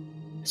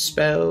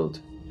 Spelled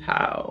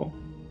how?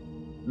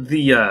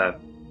 I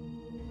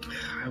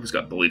always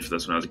got bullied for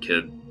this when I was a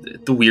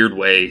kid. The weird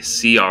way.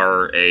 Craig.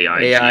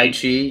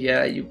 A-I-G?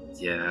 Yeah, you...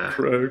 Yeah.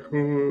 Craig.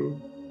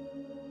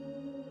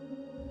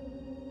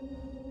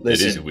 It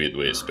is a Listen, weird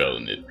way of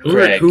spelling it. Who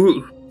Craig.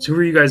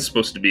 are you guys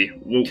supposed to be?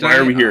 Why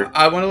are we here?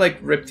 I want to like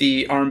rip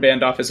the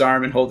armband off his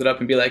arm and hold it up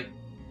and be like,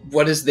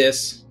 "What is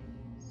this?"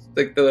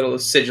 Like the little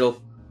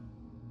sigil.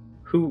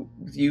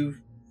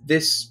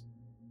 This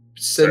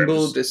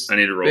symbol, this. I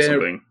need to roll banner,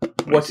 something.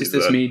 What does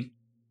this mean?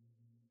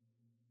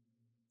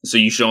 So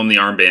you show him the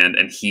armband,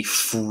 and he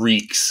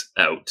freaks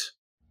out.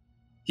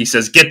 He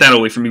says, "Get that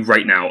away from me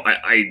right now!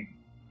 I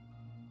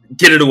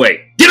get it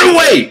away! Get it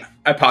away!"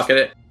 I pocket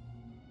it.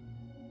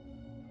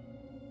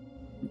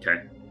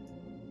 Okay.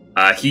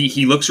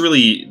 He looks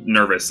really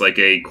nervous, like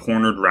a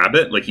cornered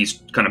rabbit. Like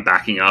he's kind of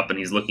backing up, and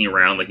he's looking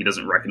around, like he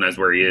doesn't recognize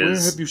where he Where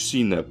is. have you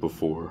seen that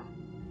before?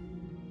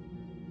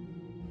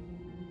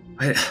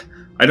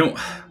 I don't.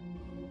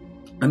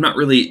 I'm not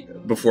really.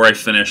 Before I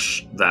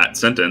finish that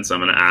sentence, I'm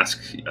going to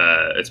ask.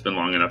 It's been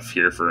long enough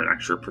here for an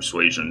extra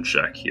persuasion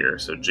check here.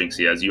 So,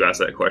 Jinxie, as you ask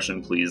that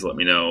question, please let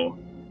me know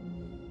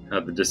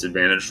how the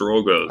disadvantaged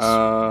roll goes.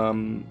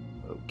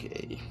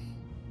 Okay.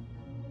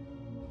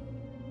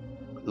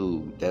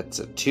 Ooh, that's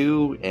a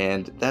 2,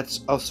 and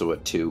that's also a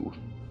 2.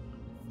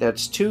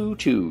 That's 2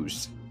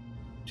 2s.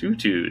 2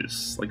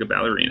 2s, like a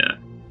ballerina.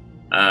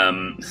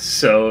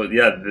 So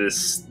yeah,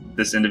 this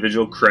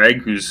individual,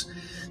 Craig, who's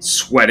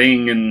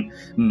sweating and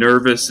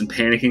nervous and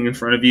panicking in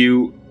front of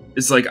you,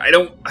 is like, I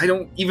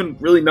don't even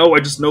really know. I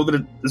just know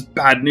that it's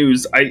bad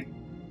news.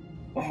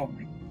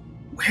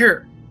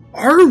 Where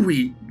are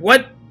we?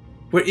 What?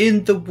 We're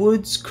in the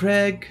woods,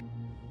 Craig.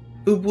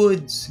 The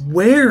woods.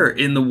 Where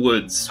in the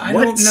woods? I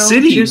What don't know.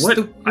 city? Just What?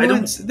 the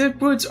woods. The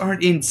woods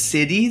aren't in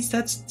cities.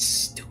 That's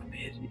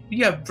stupid. You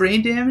got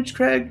brain damage,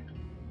 Craig?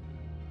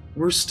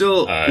 We're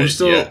still Yeah.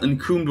 in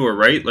Kumdor,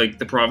 right? Like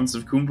the province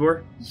of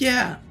Kumdor.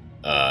 Yeah.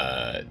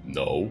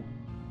 No.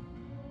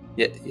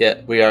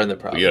 Yeah, we are in the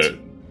We province. are,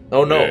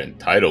 Oh we're no. in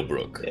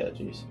Tidalbrook. Yeah,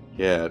 jeez.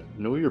 Yeah,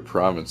 know your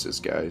provinces,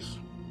 guys.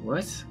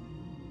 What?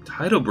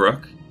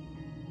 Tidalbrook,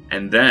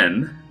 and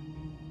then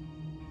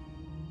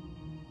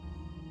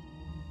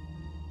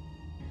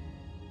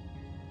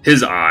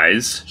his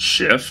eyes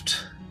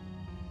shift.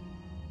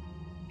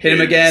 Hit him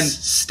His again.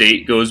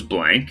 State goes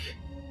blank,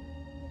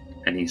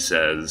 and he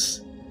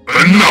says,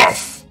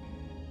 Enough!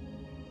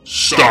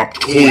 Stop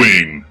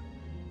toying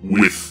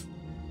with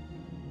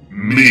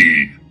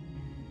me.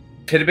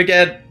 Hit him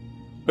again.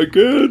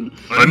 Again?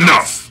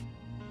 Enough!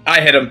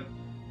 I hit him.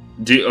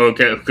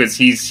 Okay, because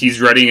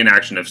he's readying an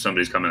action if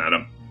somebody's coming at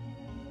him.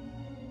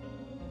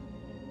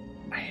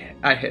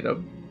 I hit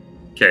him.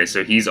 Okay,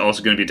 so he's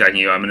also going to be attacking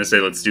you. I'm going to say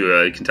let's do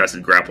a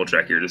contested grapple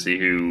check here to see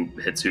who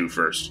hits who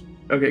first.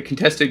 Okay,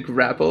 contested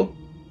grapple.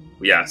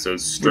 Yeah, so,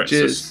 Which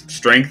is-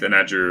 strength and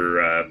add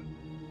your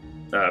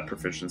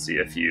proficiency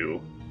if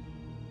you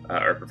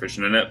are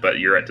proficient in it, but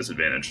you're at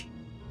disadvantage.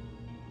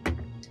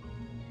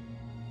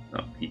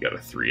 Oh, he got a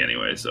 3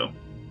 anyway, so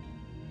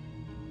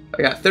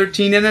I got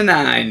 13 and a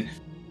 9.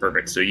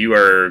 perfect. So you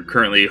are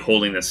currently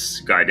holding this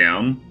guy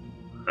down.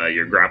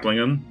 You're grappling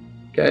him.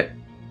 Okay.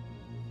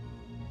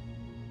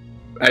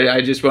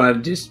 I just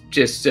want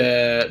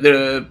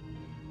to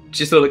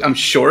look. I'm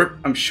short.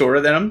 I'm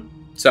shorter than him,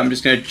 so I'm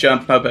just gonna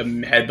jump up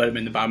and headbutt him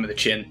in the bottom of the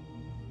chin.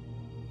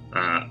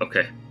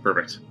 Okay,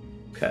 perfect.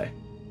 Okay.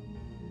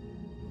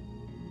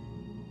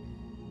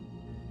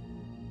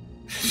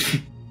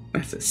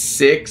 That's a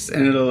 6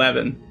 and an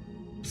 11.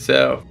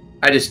 So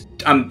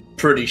I'm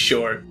pretty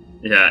short.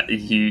 Yeah,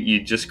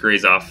 you just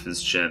graze off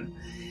his chin,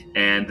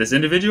 and this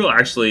individual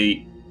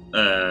actually.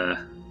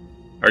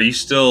 Are you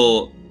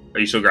still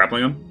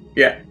grappling him?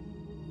 Yeah.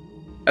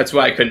 That's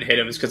why I couldn't hit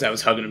him, is because I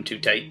was hugging him too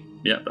tight.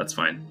 Yeah, that's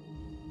fine.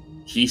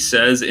 He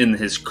says in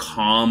his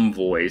calm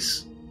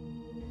voice,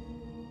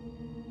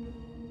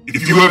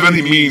 If you have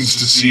any means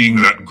to seeing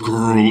that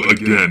girl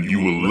again, you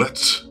will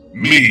let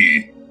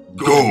me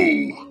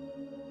go.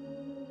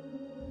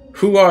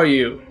 Who are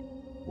you?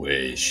 Where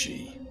is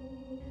she?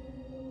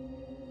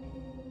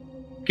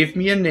 Give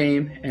me a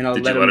name, and I'll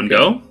Did let you let him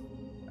go?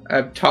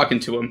 I'm talking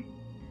to him.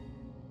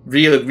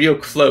 Real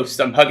close.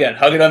 I'm hugging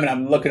him, and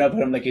I'm looking up at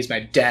him like he's my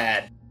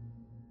dad.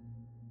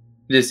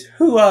 Just,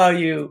 who are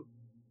you?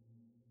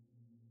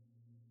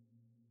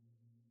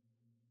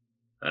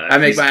 I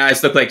make my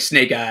eyes look like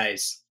snake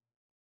eyes.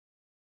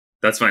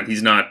 That's fine.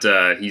 He's not.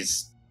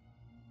 He's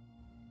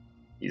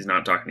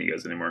not talking to you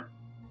guys anymore.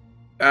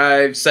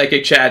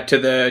 Psychic chat to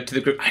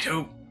the group.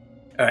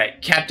 All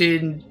right,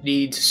 Captain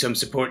needs some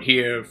support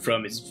here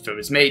from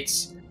his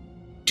mates.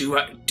 Do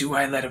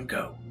I let him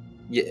go?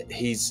 Yeah,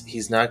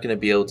 he's not going to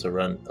be able to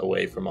run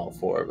away from all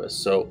four of us.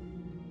 So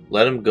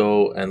let him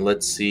go, and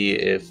let's see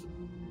if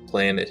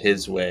playing it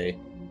his way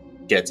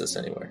gets us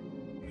anywhere.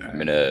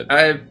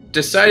 I've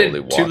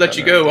decided to let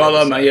you go all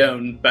on my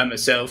own by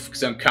myself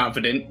because I'm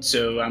confident.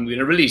 So I'm going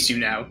to release you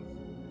now,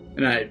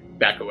 and I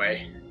back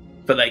away.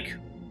 But like,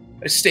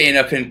 staying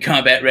up in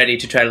combat ready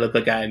to try to look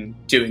like I'm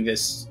doing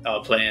this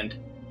all planned.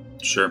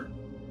 Sure.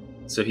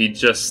 So he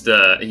just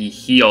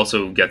he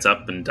also gets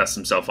up and dusts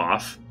himself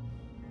off.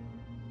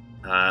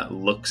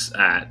 Looks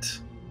at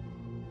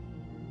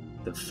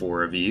the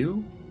four of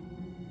you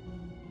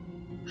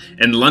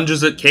and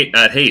lunges at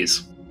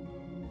Haze.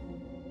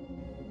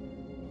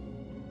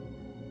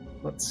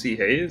 Let's see,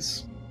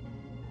 Haze.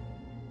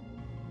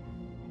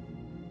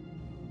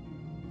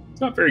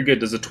 It's not very good.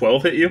 Does a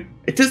 12 hit you?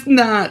 It does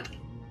not.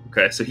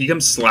 Okay, so he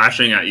comes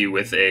slashing at you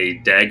with a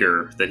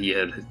dagger that he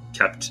had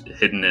kept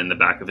hidden in the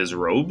back of his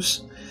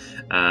robes.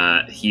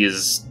 He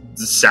is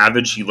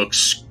savage. He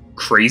looks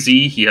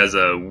crazy. He has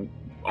a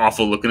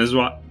awful look in his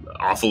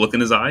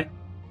eye.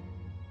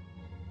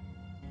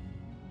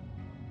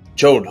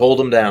 Jode, hold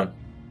him down.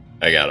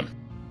 I got him.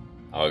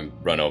 I'll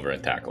run over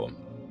and tackle him.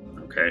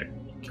 Okay.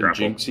 Can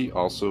Jinxy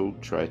also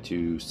try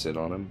to sit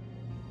on him?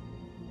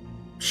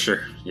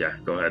 Sure. Yeah,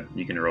 go ahead.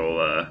 You can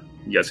roll.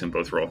 You guys can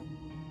both roll.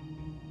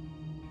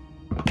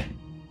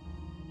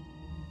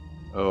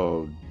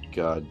 Oh,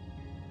 God.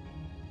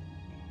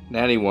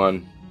 Natty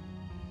 1.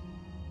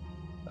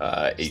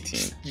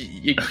 18.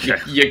 You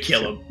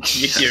kill him.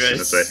 You hear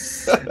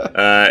us.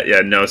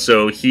 Yeah, no,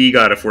 so he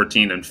got a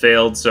 14 and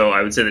failed, so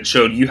I would say that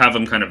showed you have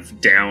him kind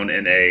of down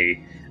in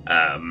a,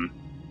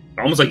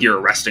 almost like you're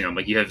arresting him.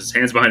 Like you have his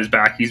hands behind his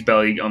back, he's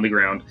belly on the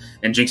ground,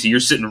 and Jinxie, you're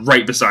sitting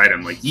right beside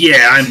him, like,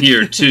 yeah, I'm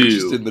here too.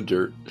 Just in the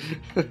dirt.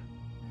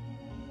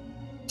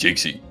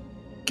 Jinxie,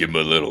 give him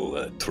a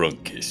little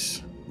trunk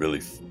kiss. Really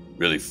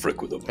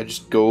frick with him. I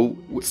just go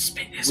with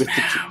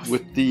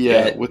the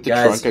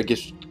Guys. trunk. I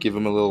just give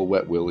him a little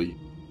wet willy.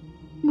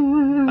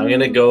 I'm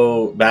going to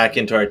go back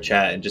into our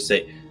chat and just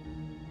say,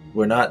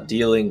 we're not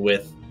dealing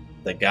with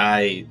the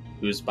guy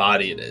whose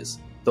body it is.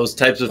 Those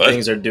types of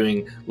things are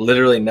doing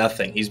literally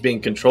nothing. He's being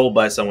controlled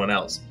by someone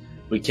else.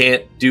 We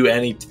can't do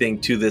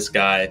anything to this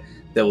guy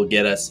that will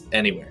get us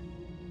anywhere.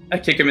 I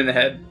kick him in the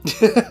head.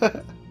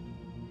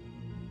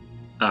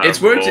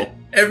 It's roll. worked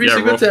every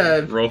single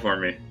time. Roll for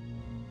me.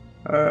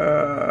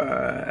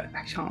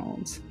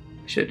 Actions.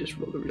 I should have just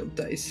rolled a real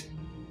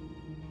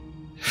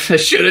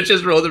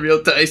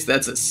dice.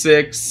 That's a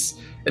 6.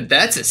 And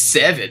that's a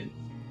 7.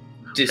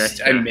 Just,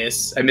 Okay, I yeah.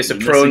 miss. I miss a You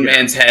miss prone again.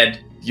 man's head.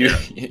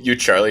 You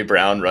Charlie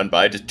Brown run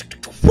by, just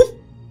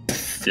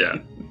Yeah.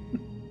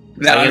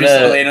 Now I'm I'm just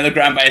gonna- laying on the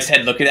ground by his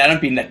head looking at him,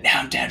 being like, now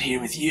I'm down here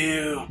with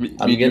you.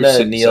 I'm going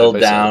to kneel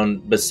down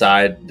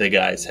beside the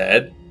guy's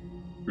head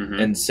Mm-hmm.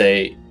 and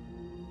say,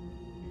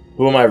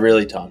 who am I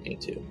really talking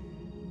to?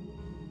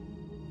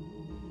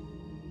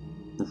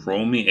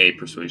 Roll me a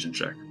persuasion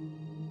check.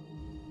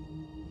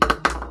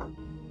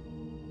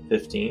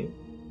 15.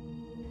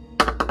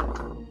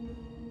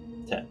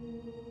 10.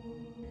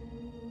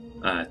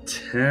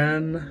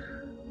 10.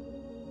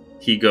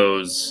 He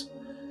goes,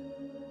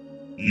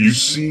 You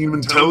seem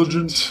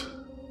intelligent,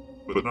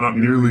 but not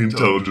nearly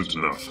intelligent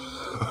enough.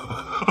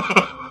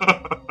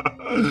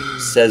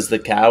 Says the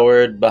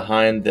coward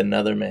behind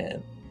another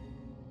man.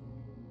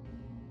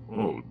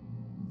 Oh,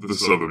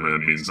 this other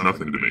man means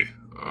nothing to me.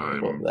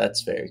 Well,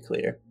 that's very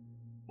clear.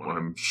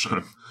 I'm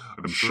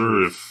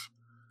sure if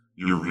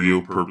your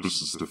real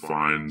purpose is to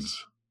find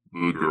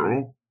the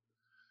girl,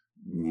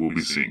 we'll be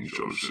seeing each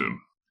other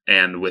soon.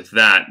 and with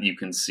that, you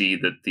can see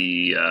that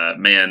the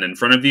man in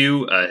front of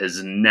you,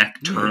 his neck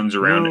turns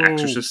around No.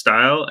 exorcist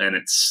style, and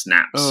it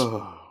snaps.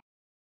 Oh.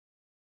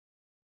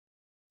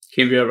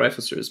 Cambria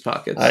rifles through his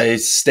pockets. I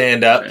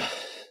stand up. Okay.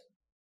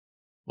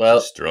 Well,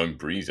 strong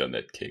breeze on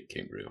that kick,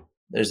 came real.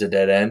 there's a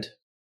dead end.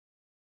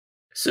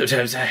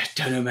 Sometimes I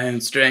don't know my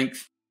own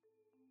strength.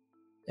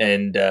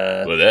 And,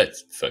 Well, that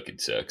fucking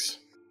sucks.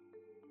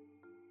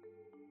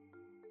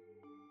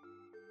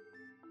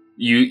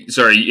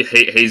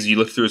 Haze, you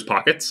looked through his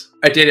pockets?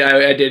 I did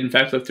in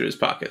fact look through his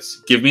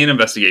pockets. Give me an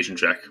investigation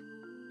check.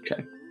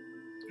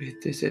 With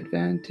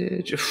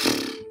disadvantage.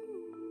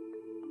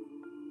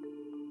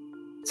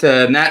 It's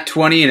a nat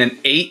 20 and an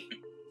 8.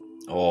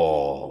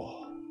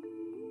 Oh.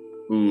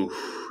 Ooh,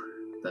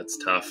 that's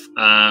tough.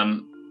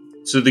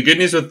 So the good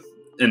news with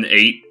an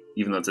 8,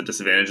 even though it's a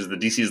disadvantage, is the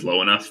DC is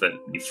low enough that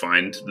you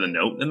find the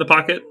note in the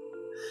pocket.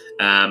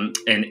 And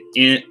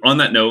on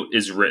that note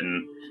is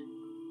written,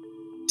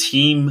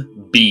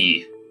 Team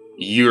B,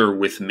 you're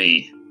with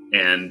me.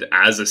 And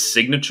as a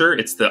signature,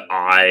 it's the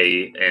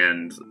I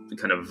and the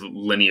kind of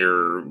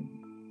linear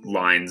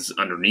lines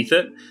underneath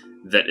it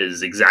that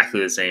is exactly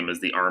the same as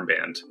the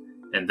armband.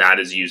 And that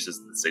is used as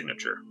the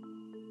signature.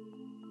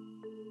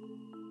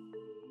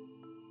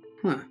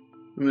 Huh.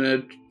 I'm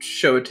going to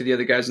show it to the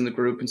other guys in the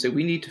group and say,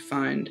 we need to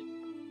find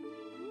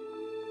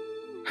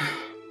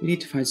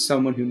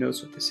someone who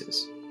knows what this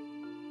is.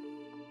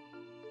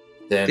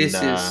 Then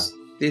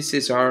This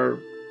is our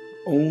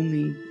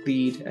only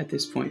lead at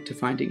this point to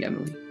finding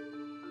Emily.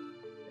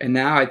 And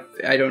now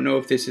I don't know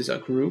if this is a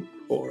group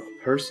or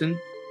a person.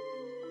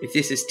 If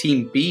this is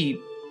Team B,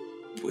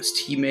 was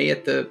Team A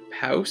at the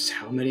house?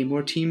 How many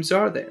more teams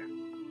are there?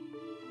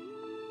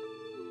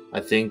 I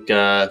think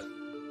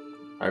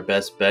our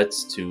best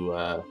bet's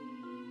to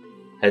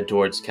head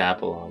towards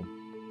Capelon.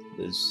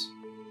 There's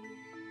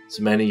as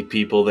many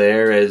people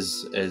there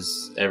as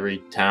every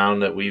town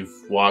that we've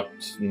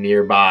walked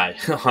nearby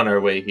on our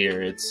way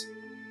here. It's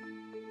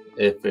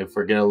if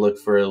we're gonna look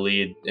for a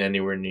lead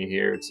anywhere near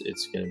here,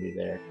 it's gonna be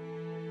there.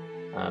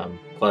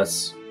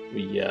 Plus,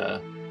 we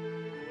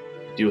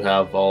do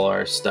have all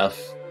our stuff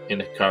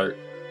in a cart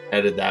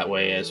headed that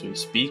way as we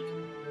speak.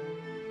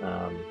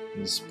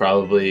 It's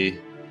probably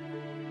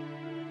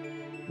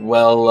he's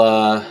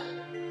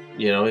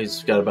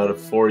got about a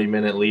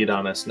 40-minute lead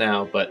on us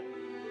now, but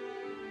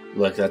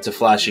look, that's a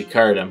flashy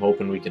cart. I'm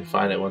hoping we can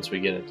find it once we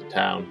get into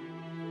town.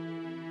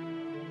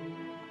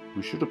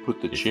 We should have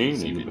put the If chain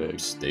he's in the even bag.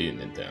 staying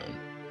in town.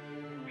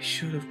 We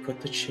should have put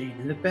the chain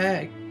in the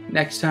bag.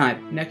 Next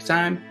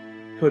time,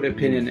 put a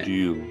pin in it.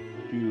 Deal.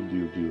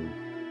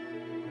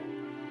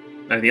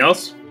 Anything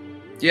else?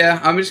 Yeah,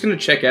 I'm just gonna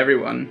check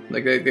everyone.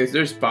 Like,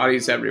 there's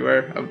bodies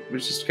everywhere. I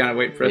was just kind of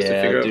waiting for us to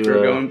Yeah, figure out do where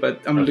we're a- going,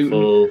 but I'm a looting.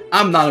 full-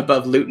 I'm not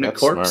above looting a That's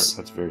corpse.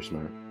 smart. That's very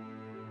smart.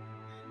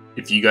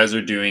 If you guys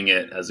are doing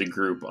it as a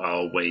group,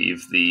 I'll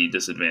waive the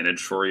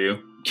disadvantage for you.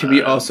 Can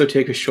we also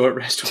take a short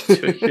rest while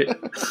doing it?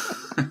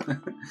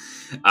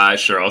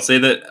 Sure. I'll say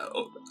that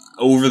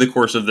over the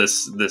course of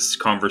this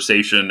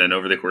conversation and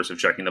over the course of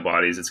checking the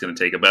bodies, it's going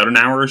to take about an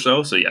hour or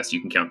so. So yes, you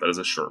can count that as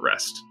a short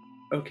rest.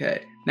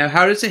 Okay. Now,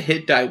 how does a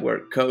hit die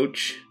work,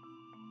 Coach?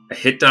 A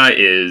hit die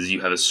is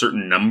you have a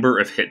certain number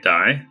of hit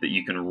die that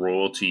you can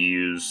roll to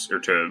use or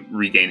to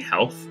regain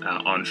health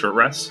on short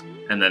rest,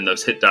 and then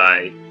those hit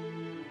die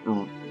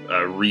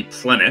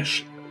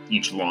replenish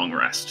each long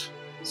rest.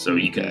 So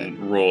you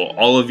can roll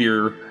all of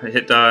your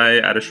hit die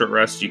at a short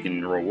rest. You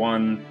can roll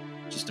one.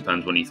 Just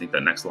depends when you think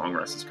that next long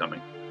rest is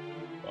coming.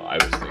 Well, I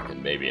was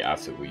thinking maybe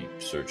after we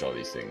search all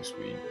these things,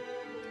 we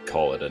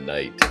call it a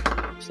night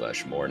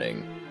 /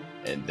 morning,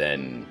 and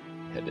then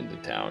head into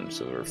town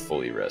so we're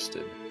fully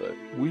rested. But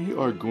We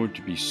are going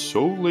to be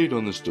so late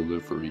on this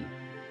delivery.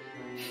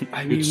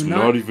 I mean, It's we're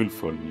not even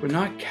funny. We're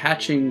not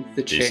catching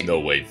the there's chain. no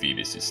way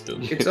Venus is still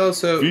It's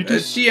also a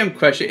Vetus GM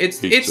question. It's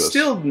hates us.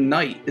 still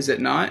night, is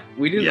it not?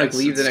 We didn't Yes,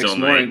 leave the it's next still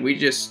morning. night. We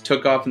just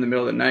took off in the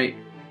middle of the night.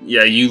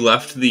 Yeah, you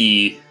left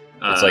the.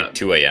 It's like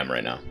 2 a.m.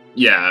 right now.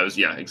 Yeah,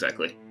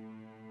 exactly.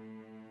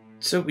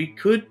 So we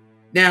could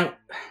now.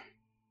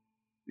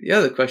 The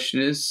other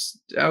question is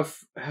how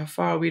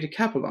far are we to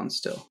Capelon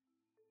still?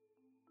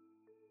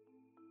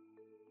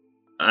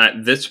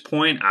 At this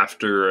point,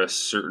 after a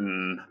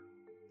certain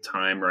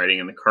time riding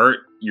in the cart,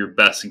 your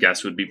best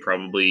guess would be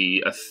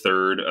probably a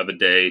third of a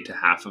day to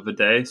half of a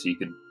day. So you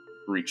could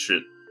reach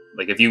it.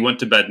 Like if you went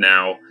to bed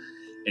now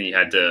and you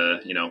had to,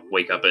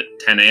 wake up at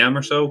 10 a.m.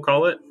 or so,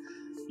 call it,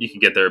 you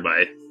could get there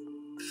by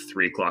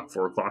 3 o'clock,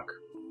 4 o'clock.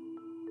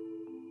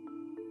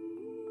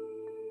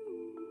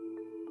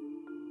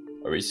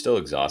 Are we still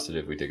exhausted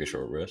if we take a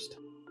short rest?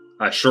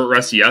 A short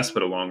rest, yes,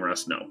 but a long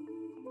rest, no.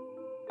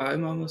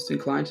 I'm almost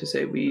inclined to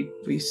say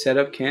we set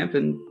up camp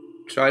and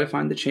try to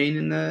find the chain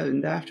in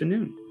the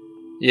afternoon.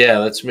 Yeah,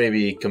 let's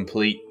maybe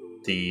complete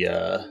the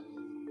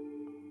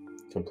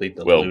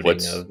Well,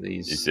 looting of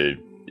these.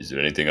 Is there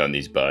anything on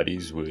these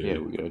bodies? Yeah,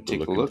 we gotta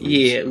take a looking look. for?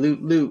 Yeah,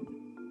 loot. Do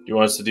you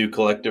want us to do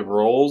collective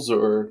rolls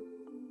or?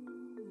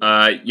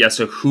 Yeah,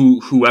 so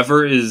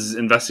whoever is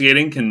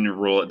investigating can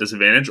roll at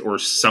disadvantage, or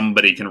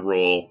somebody can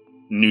roll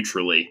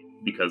neutrally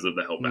because of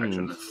the help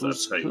action. If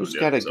that's how you Who's wanna do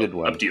got it. a good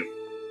one? Up to you.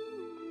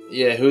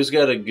 Yeah, who's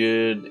got a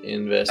good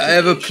investigation? I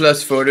have a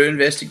 +4 to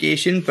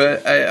investigation,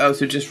 but I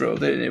also just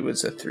rolled it and it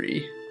was a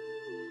 3.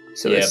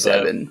 So Yeah, a but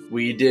 7.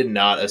 we did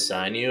not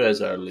assign you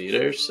as our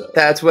leader, so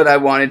That's what I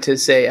wanted to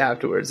say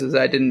afterwards, is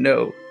I didn't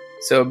know.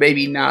 So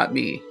maybe not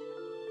me.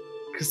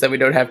 Because then we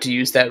don't have to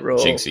use that roll.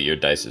 Jinxie, your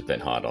dice has been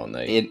hot all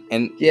night.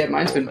 And Yeah,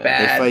 mine's been man.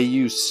 bad. if I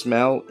use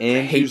smell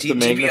and hate use the D&D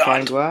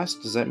magnifying Beyond. glass,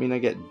 does that mean I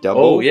get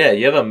double? Oh yeah,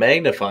 you have a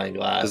magnifying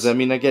glass. Does that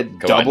mean I get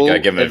Come double on, you gotta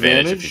give him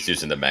advantage if advantage? he's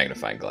using the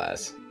magnifying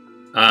glass.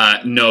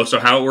 No, so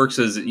how it works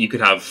is you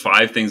could have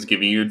 5 things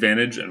giving you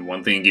advantage and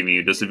 1 thing giving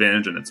you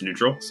disadvantage, and it's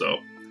neutral. So,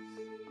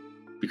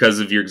 because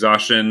of your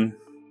exhaustion,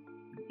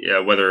 yeah,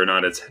 whether or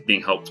not it's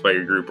being helped by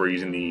your group or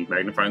using the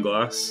magnifying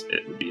glass,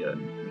 it would be a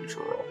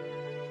neutral roll.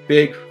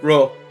 Big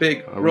roll.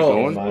 Are we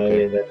going? My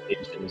Okay.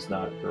 investigation is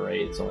not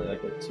great. It's only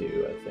like a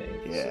 2, I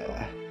think.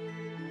 Yeah.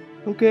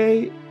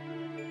 Okay.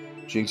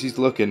 Jinxie's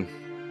looking.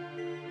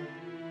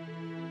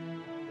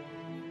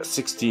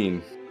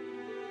 16.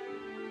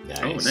 Nice.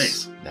 Oh,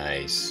 nice.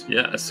 Nice.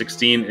 Yeah, a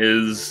 16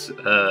 is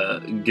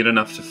good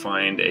enough to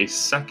find a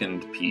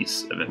second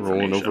piece of information.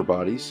 Rolling over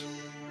bodies.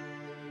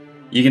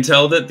 You can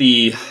tell that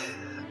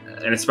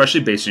and especially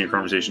based on your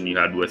conversation you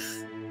had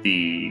with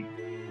the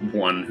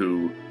one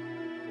who,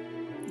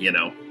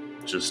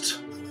 just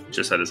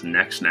had his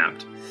neck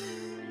snapped.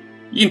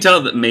 You can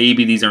tell that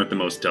maybe these aren't the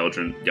most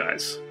intelligent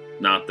guys,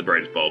 not the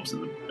brightest bulbs in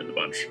the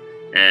bunch.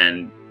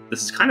 And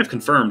this is kind of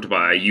confirmed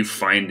by you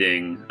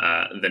finding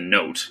the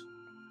note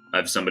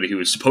of somebody who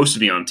was supposed to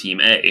be on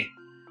Team A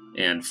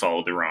and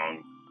followed the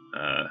wrong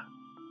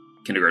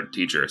kindergarten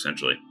teacher,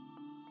 essentially.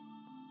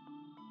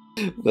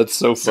 That's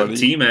so funny.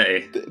 So Team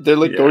A. They're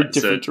like going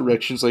different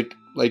directions, like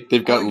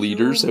they've got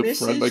leaders out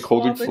front, like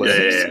holding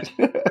flags.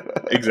 Yeah.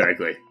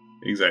 Exactly.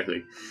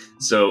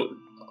 So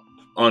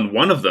on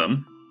one of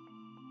them,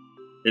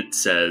 it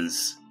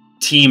says,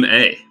 Team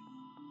A,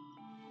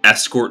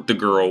 escort the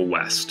girl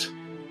west.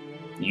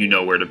 You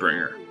know where to bring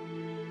her.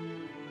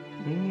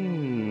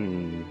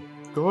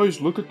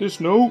 Guys, look at this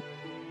note.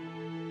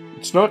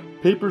 It's not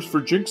papers for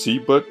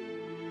Jinxie, but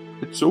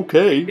it's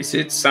okay. Is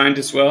it signed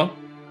as well?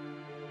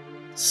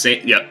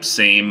 Same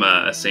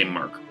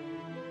mark.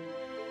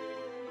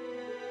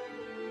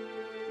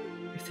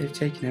 If they've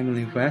taken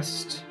Emily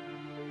West,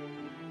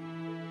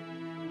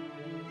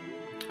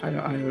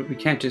 we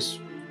can't just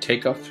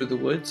take off through the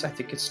woods. I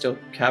think it's still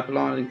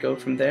Capelon and go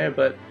from there,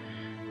 but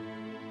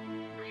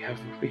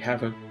we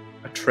have a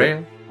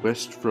trail.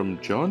 West from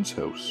John's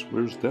house.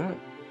 Where's that?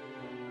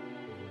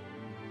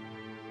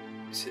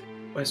 Is it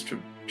west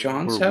from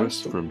John's Or house?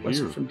 west from west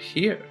here? From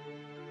here.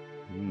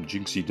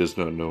 Jinxie does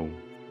not know.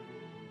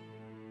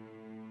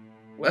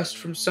 West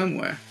from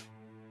somewhere.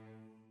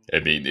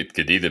 I mean, it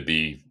could either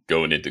be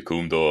going into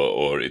Kumdor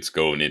or it's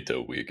going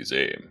into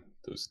Wigazame.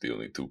 Those are the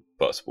only two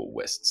possible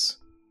wests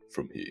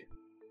from here.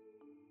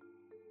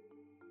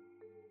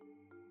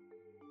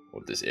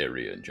 Or this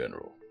area in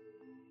general.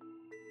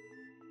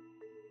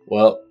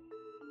 Well,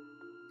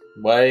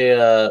 why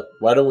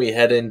don't we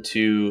head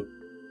into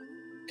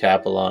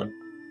Capelon,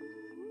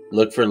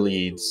 look for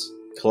leads,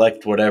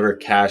 collect whatever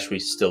cash we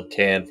still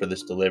can for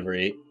this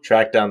delivery,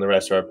 track down the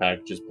rest of our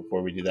packages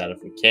before we do that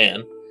if we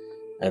can,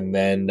 and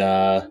then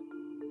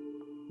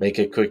make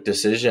a quick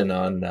decision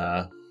on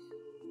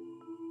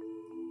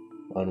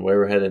where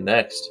we're headed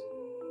next.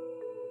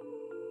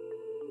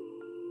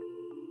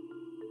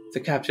 The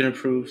captain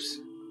approves.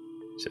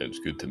 Sounds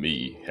good to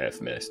me,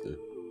 half-master.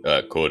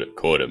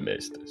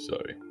 Quarter-master,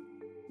 sorry.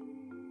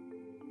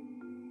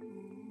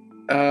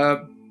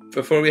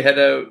 Before we head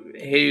out,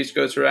 Haze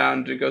goes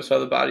around and goes to all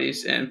the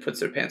bodies and puts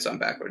their pants on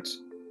backwards.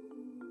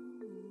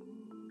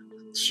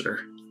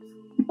 Sure.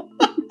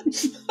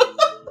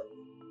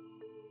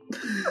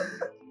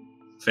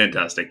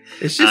 Fantastic.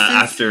 It's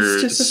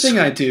just a thing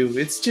I do.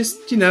 It's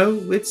just,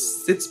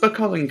 it's my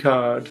calling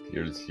card.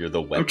 You're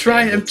the wet I'm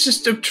trying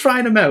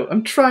them out.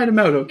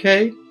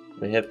 Okay?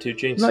 We have two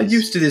Jinxies. I'm not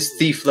used to this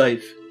thief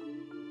life.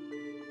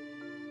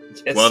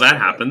 Yes. Well, that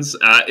happens.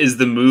 Is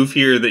the move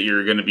here that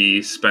you're going to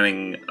be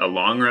spending a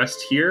long rest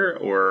here,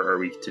 or are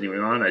we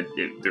continuing on?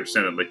 There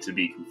sounded like to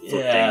be conflicting.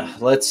 Yeah,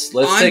 let's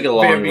take a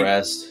long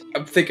rest.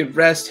 I'm thinking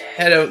rest,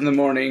 head out in the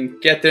morning,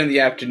 get there in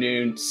the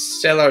afternoon,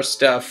 sell our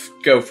stuff,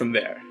 go from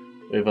there.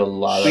 We have a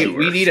lot of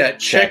We need a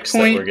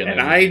checkpoint, and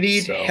I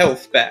need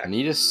health back. I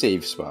need a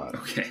save spot.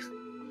 Okay.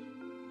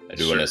 I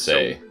do want to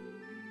say,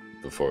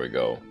 before we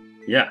go,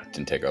 Yeah.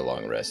 didn't take our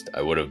long rest.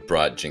 I would have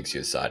brought Jinxie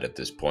aside at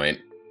this point,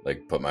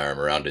 like put my arm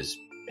around his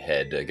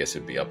head. I guess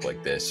it'd be up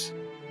like this,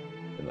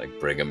 and like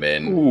bring him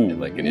in,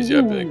 and like in his ear,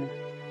 I'd be like,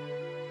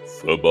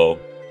 Football.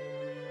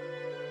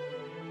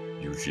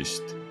 You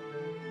just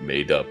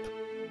made up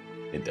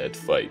in that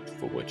fight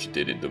for what you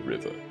did in the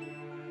river.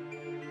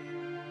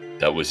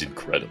 That was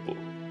incredible.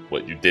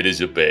 What you did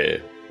as a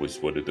bear was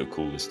one of the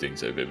coolest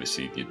things I've ever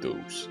seen you do.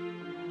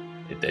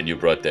 And then you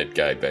brought that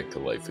guy back to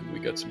life and we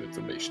got some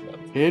information on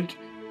him.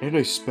 And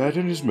I spat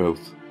in his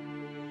mouth.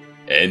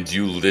 And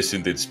you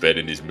listened and spat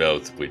in his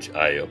mouth, which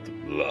I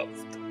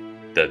loved.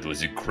 That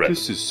was incredible.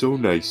 This is so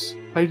nice.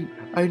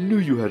 I knew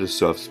you had a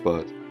soft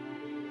spot.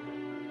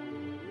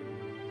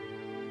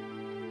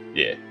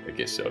 Yeah, I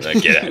guess so. Now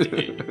get out of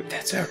here.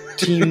 That's our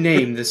team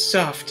name, the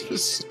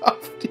Softies.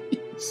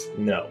 Softies.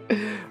 No.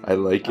 I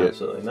like it.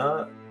 Absolutely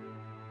not.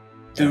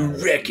 The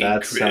Wrecking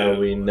That's Crew. how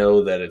we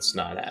know that it's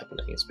not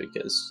happening. It's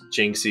because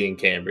Jinxie and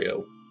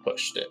Cambrio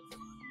pushed it.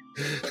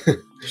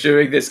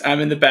 Doing this,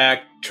 I'm in the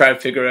back, trying to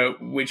figure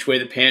out which way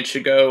the pants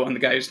should go on the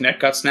guy whose neck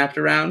got snapped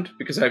around,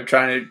 because I'm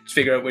trying to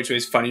figure out which way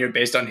is funnier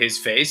based on his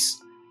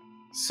face.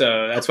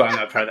 So that's why I'm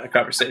not part of that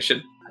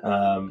conversation.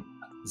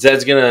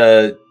 Zed's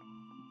gonna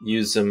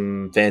use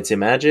some fancy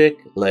magic,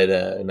 light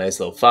a nice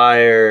little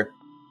fire.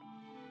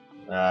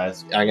 I'm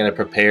gonna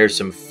prepare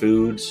some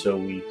food so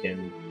we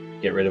can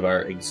get rid of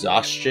our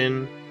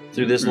exhaustion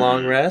through this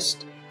long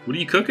rest. What are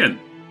you cooking?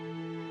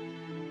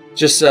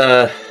 Just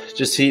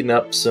heating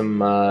up some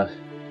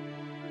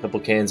couple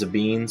cans of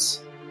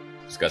beans.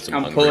 It's got some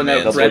I'm hungry pulling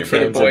out man's bread for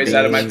the energy. boys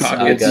out of my beans.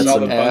 pockets I and got all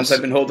the some buns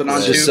I've been holding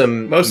on Just to.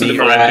 some Most of meat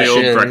them are fried meal,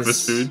 rations.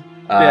 breakfast food.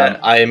 Yeah.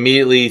 I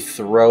immediately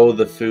throw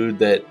the food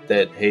that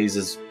Haze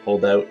has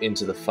pulled out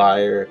into the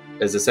fire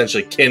as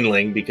essentially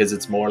kindling because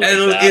it's more like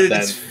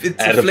it's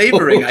a edible.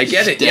 flavoring. I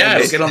get it. Damn Yeah,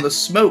 it. it'll get on the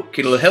smoke.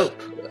 It'll help.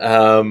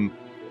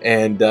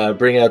 And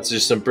bring out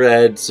just some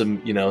bread,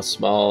 some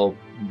small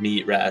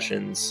meat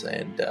rations,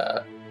 and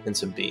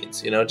some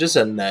beans. Just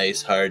a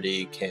nice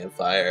hearty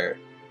campfire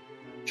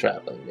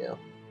traveling meal.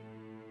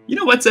 You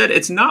know what, Ed?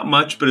 It's not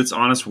much, but it's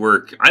honest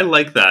work. I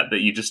like that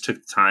you just took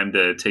the time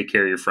to take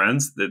care of your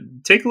friends.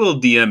 Take a little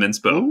DM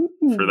inspo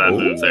for that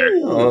move there.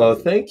 Oh,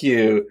 thank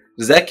you.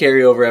 Does that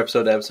carry over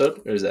episode to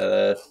episode, or is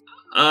that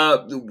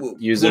We'll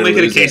use it or make it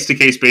a lose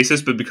case-to-case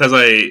basis, but because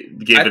I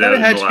gave I it thought out it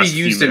had in the to be last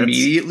few used minutes,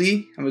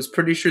 immediately. I was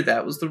pretty sure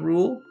that was the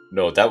rule.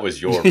 No, that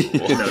was your rule.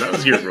 No, that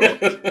was your rule.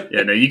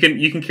 Yeah, no, you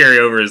can carry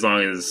over as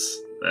long as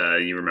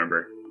you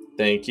remember.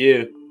 Thank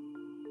you.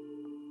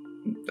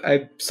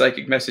 I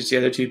psychic messaged the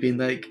other two being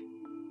like,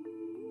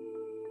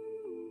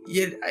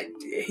 yeah,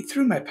 he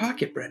threw my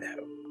pocket bread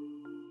out.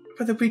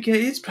 But we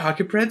get his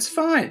pocket bread's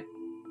fine.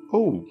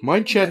 Oh, my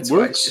chat That's why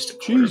it's works? just a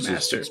Jesus,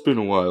 quartermaster. it's been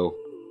a while.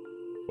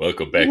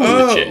 Welcome back to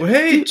Oh, the chat.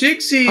 hey,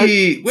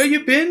 Jinxy! Where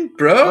you been,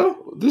 bro?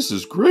 This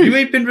is great. You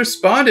ain't been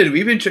responding.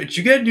 Did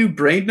you get a new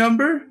brain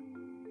number?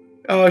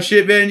 Oh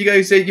shit, man! You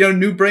guys say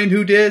new brain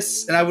who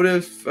dis, and I would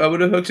have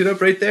hooked it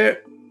up right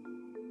there.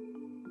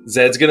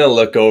 Zed's gonna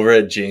look over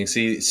at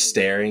Jinxie,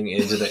 staring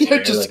into the Yeah,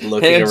 air, just like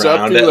looking hands up,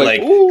 around you're it,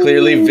 like, like "Ooh."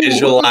 clearly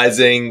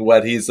visualizing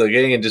what he's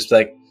looking, and just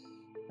like,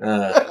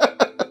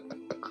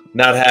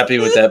 not happy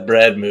with that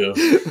bread move.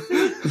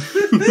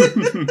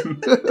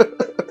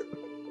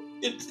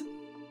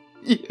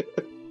 Yeah.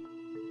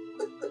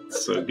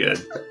 So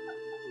good.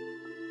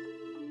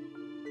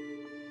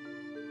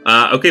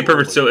 Okay,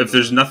 perfect. So if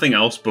there's nothing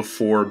else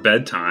before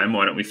bedtime,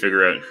 why don't we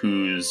figure out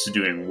who's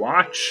doing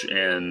watch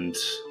and...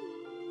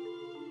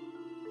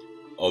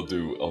 I'll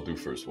do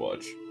first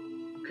watch.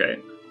 Okay.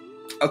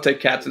 I'll take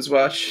Captain's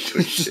watch,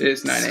 which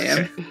is 9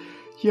 a.m.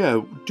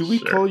 Yeah, do we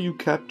Sure. call you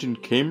Captain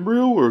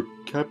Cambrio or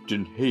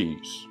Captain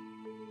Haze?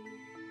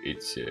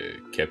 It's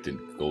Captain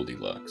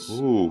Goldilocks.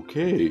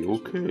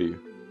 Okay.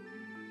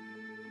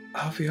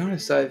 I'll be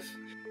honest, I've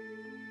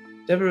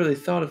never really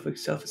thought of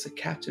myself as a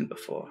captain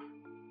before.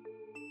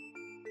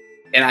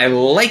 And I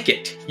like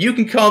it. You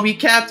can call me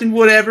Captain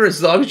whatever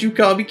as long as you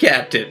call me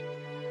Captain.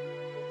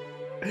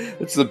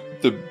 That's the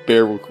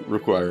bare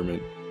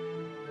requirement.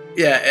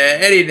 Yeah,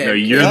 any name. No,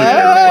 you're the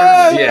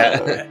Ah!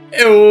 requirement.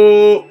 Yeah.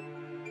 Oh.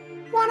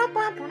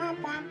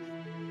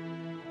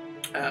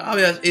 I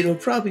mean, it'll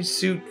probably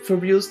suit, for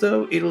reals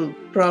though, it'll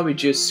probably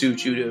just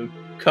suit you to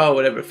call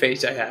whatever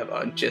face I have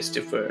on just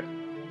for...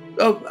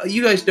 Oh,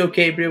 you guys know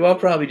Cabrio. I'll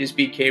probably just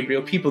be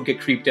Cabrio. People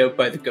get creeped out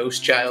by the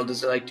ghost child,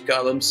 as I like to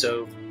call him,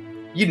 so,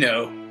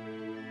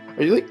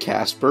 Are you like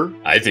Casper?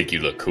 I think you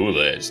look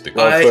cooler as the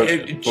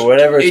For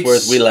whatever it's it's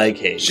worth, we like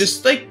Haze.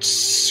 Just like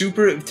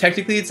super,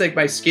 technically it's like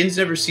my skin's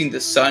never seen the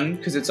sun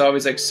because it's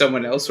always like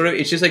someone else sort of.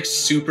 It's just like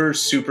super,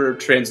 super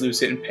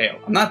translucent and pale.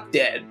 I'm not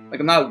dead. Like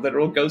I'm not a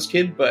literal ghost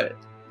kid, but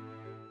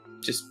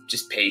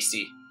just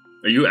pasty.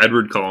 Are you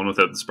Edward Cullen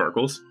without the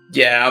sparkles?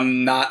 Yeah,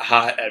 I'm not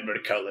hot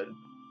Edward Cullen.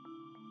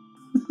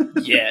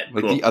 Yet.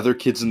 Like Cool. the other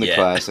kids in the Yeah.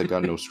 class that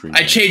got no stream.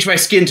 I changed my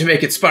skin to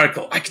make it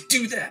sparkle. I could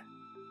do that.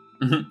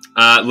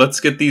 Let's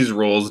get these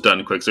rolls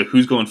done quick. So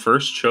who's going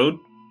first? Chode?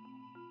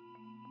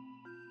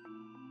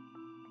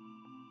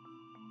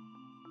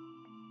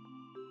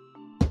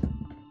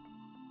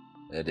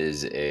 That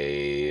is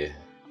a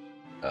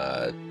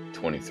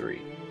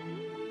 23.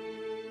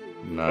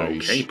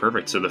 Nice. Okay,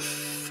 perfect. So the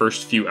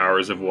first few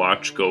hours of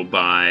watch go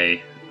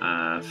by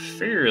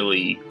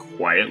fairly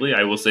quietly.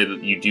 I will say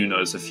that you do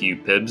notice a few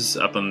pibs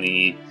up on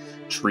the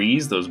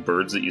trees, those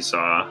birds that you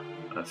saw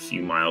a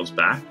few miles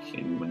back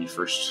when you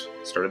first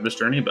started this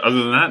journey. But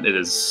other than that, it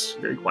is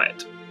very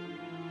quiet.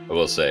 I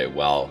will say,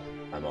 while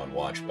I'm on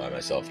watch by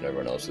myself and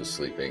everyone else is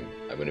sleeping,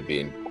 I'm going to be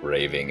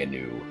engraving a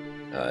new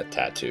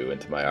tattoo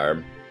into my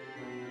arm.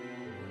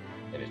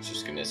 And it's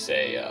just going to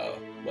say,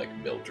 like,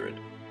 Mildred.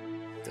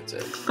 That's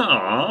it.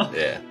 Aww,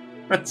 Yeah.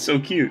 that's so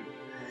cute.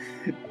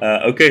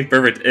 Okay,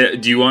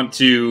 perfect. Do you want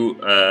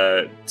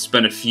to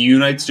spend a few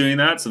nights doing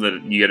that so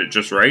that you get it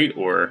just right,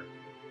 or...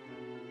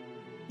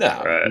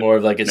 No. More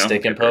of like a no?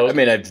 stick and Okay. poke. I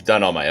mean, I've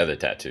done all my other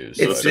tattoos.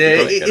 So It's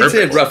it's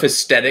a rough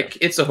aesthetic.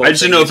 It's a whole I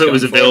just didn't know thing if it he's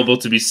was going for. available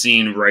to be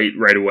seen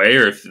right away,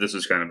 or if this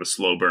was kind of a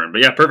slow burn. But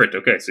yeah, perfect.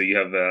 Okay, so you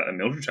have a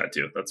Mildred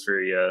tattoo. That's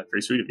very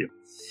very sweet of you.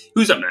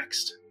 Who's up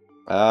next?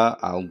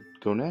 I'll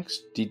go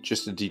next.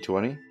 Just a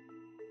D20.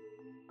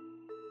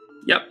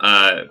 Yep.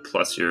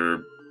 Plus your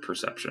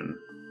perception.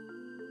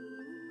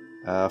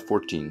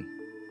 14.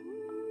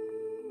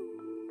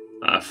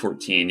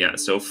 14. Yeah.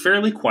 So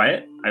fairly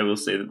quiet. I will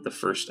say that the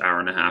first hour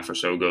and a half or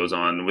so goes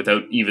on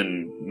without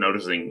even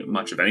noticing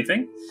much of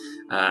anything.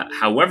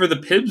 However, the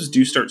pibs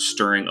do start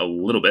stirring a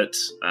little bit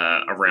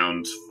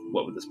around,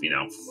 what would this be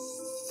now?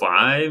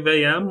 5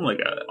 a.m. Like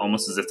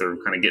almost as if they're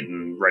kind of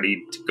getting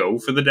ready to go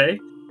for the day.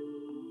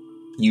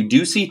 You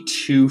do see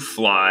two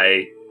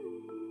fly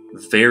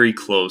very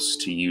close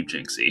to you,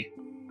 Jinxie.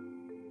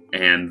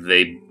 And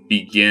they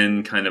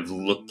begin kind of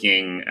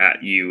looking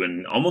at you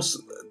and almost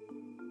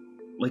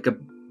like a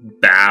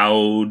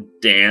bow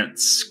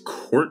dance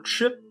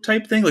courtship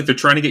type thing. Like they're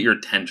trying to get your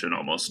attention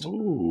almost.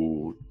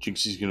 Ooh,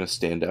 Jinxie's gonna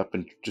stand up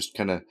and just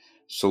kind of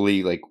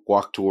slowly like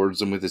walk towards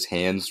them with his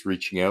hands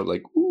reaching out,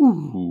 like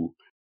ooh.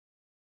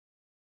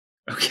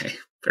 Okay,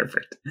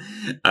 perfect.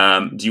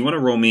 Do you want to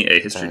roll me a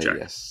history check?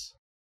 Yes.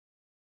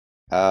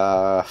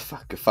 A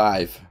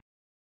 5.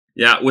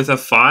 Yeah, with a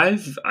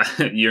 5,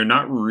 you're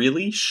not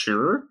really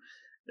sure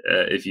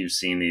if you've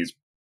seen these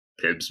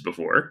pibs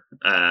before,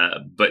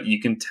 but you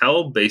can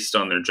tell based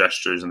on their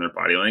gestures and their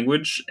body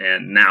language,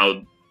 and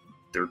now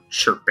they're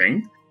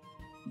chirping.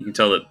 You can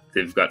tell that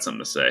they've got something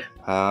to say.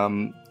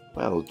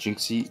 Well,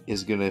 Jinxie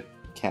is gonna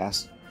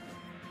cast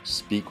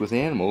Speak with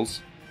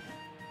Animals.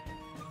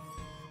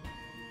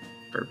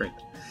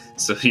 Perfect.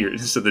 So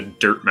the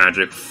dirt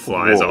magic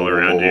flies all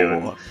around you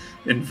and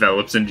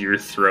envelops into your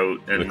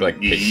throat and Look like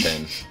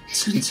Pigpen.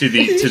 to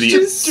the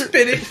just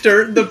spitting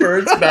dirt in the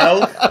bird's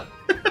mouth.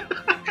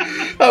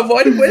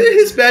 Why did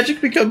his magic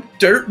become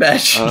dirt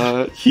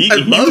magic? he I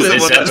love was it the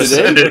one that today.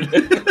 said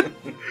it.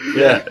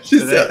 Yeah.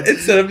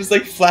 Instead of just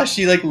like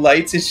flashy like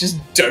lights, it's just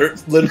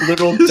dirt,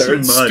 literal Just dirt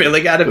mud.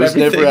 spilling out It of was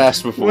everything. never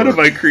asked before. What have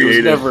I It was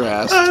created? never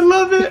asked. I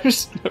love it. It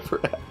was never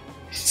asked.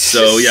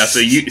 So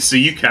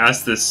you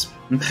cast this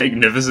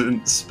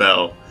magnificent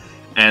spell,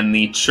 and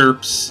the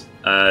chirps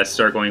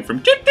start going from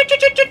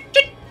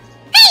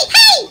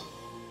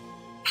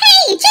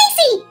Hey,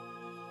 Jinxie!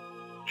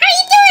 How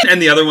you doing?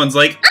 and the other one's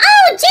like,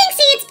 Oh,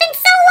 Jinxie, it's been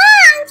so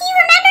long! Do you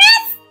remember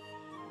us?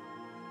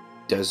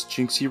 Does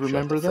Jinxie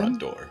remember Shut the front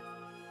them? door.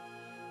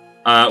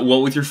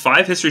 well, with your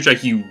 5 history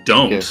check, you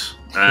don't.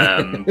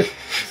 Okay.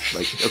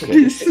 Like,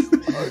 okay.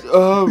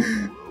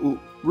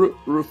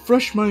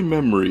 Refresh my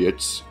memory.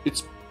 It's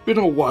been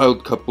a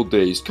wild couple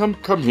days. Come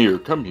here.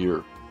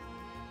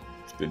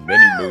 It's been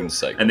many moon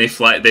cycles. And they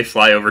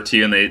fly over to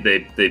you, and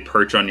they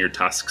perch on your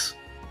tusks,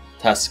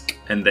 Tusk.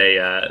 and they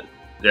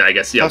I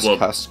guess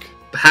Husk.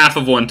 half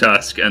of one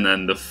tusk, and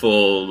then the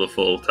full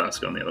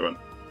tusk on the other one,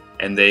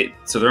 and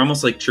they're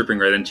almost like chirping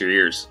right into your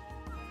ears,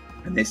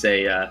 and they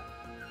say,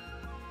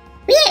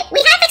 We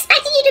have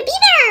expected you to be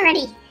there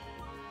already.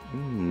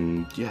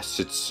 Yes,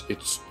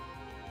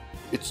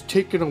 it's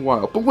taken a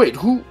while. But wait,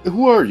 who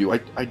are you?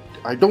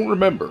 I don't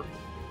remember.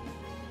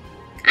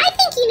 I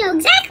think you know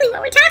exactly what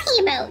we're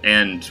talking about.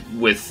 and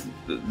with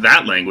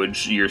that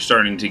language, you're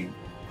starting to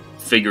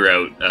figure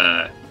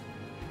out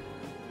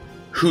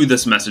who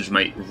this message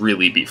might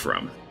really be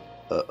from.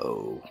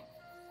 Uh-oh.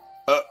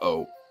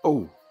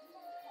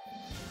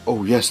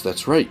 Oh, yes,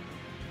 that's right.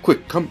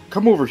 Quick,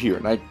 come over here.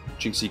 And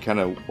Jinxie kind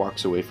of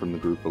walks away from the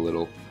group a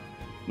little.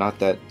 Not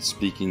that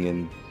speaking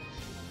in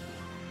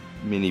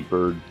mini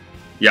bird.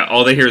 Yeah,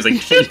 all they hear is like,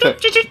 What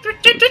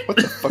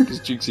the fuck is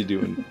Jinxie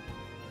doing?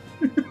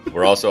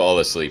 We're also all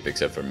asleep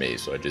except for me,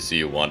 so I just see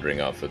you wandering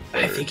off with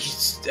I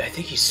birds.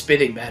 think he's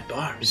spitting bad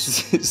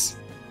bars.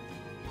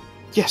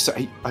 Yes,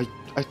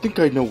 I think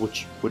I know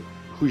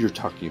who you're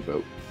talking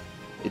about.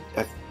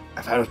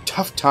 I've had a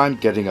tough time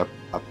getting up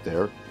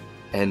there,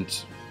 and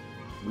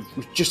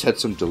we've just had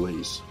some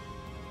delays.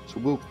 So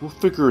we'll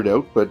figure it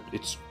out. But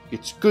it's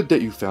good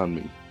that you found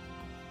me.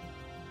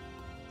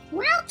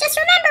 Well, just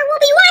remember, we'll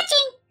be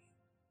watching.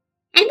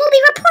 And we'll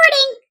be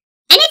reporting.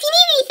 And if you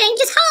need anything,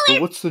 just holler.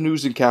 Well, what's the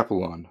news in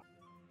Capelon?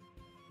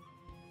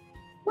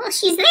 Well,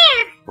 she's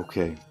there.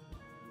 Okay.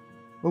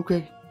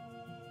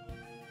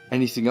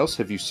 Anything else?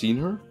 Have you seen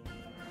her?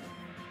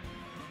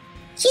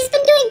 She's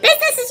been doing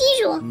business as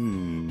usual.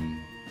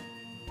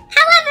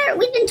 However,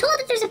 we've been told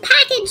that there's a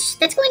package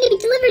that's going to be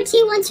delivered to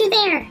you once you're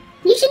there.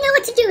 You should know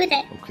what to do with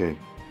it. Okay.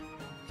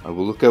 I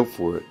will look out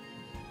for it.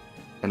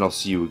 And I'll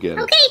see you again.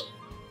 Okay.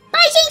 Bye,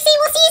 Jinxie.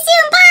 We'll see you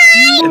soon.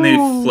 Bye. and they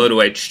float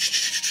away.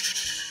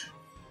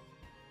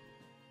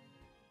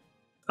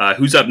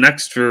 Who's up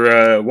next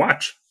for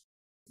watch?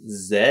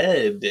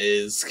 Zed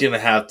is gonna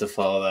have to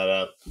follow that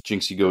up.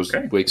 Jinxie goes,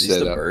 Okay. wakes Are these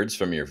that the up. birds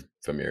from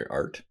your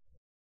art?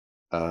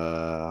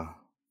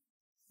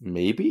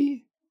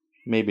 Maybe?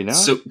 Maybe not.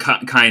 So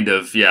kind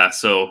of, yeah.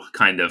 So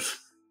kind of.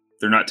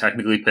 They're not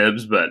technically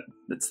pibs, but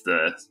it's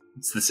the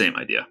same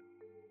idea.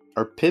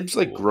 Are pibs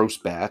like Cool. gross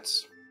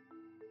bats?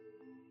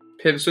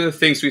 Pibs are the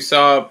things we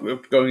saw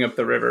going up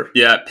the river.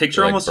 Yeah,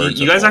 picture They're like almost. birds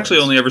You with guys actually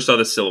horns. only ever saw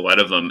the silhouette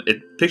of them.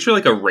 Picture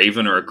like a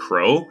raven or a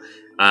crow,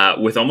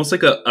 with almost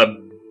like a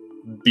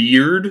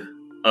beard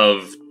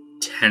of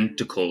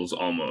tentacles,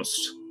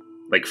 almost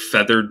like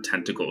feathered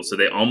tentacles. So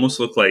they almost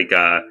look like.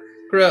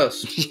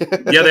 Gross.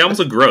 Yeah, they almost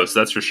look gross.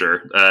 That's for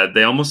sure.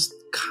 They almost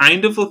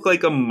kind of look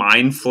like a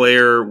mind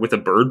flare with a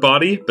bird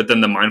body, but then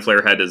the mind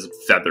flare head is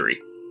feathery.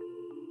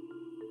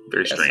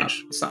 Very Yeah,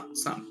 strange. It's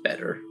not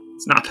better.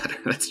 It's not better.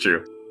 That's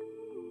true.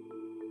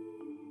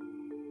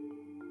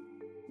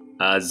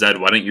 Zed,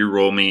 why don't you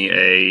roll me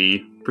a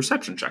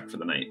perception check for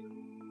the night?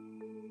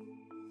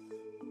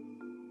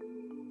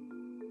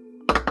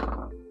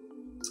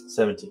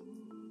 17.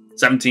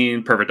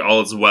 17, perfect,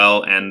 all is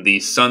well, and the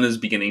sun is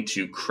beginning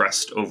to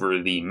crest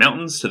over the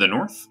mountains to the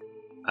north.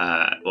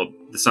 Well,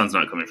 the sun's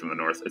not coming from the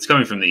north, it's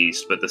coming from the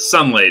east, but the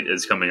sunlight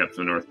is coming up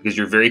from the north because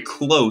you're very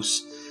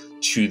close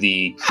to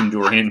the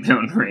Kundorian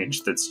mountain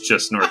range that's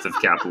just north of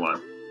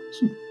Capelon.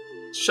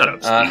 Shut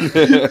up, Steve.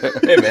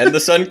 Hey man,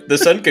 the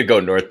sun could go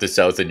north to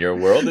south in your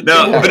world.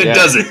 No, but it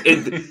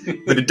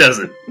doesn't. But it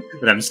doesn't.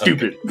 But I'm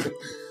stupid. Okay.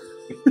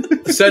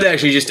 The sun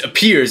actually just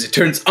appears. It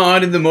turns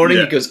on in the morning.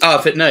 Yeah. It goes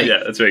off at night.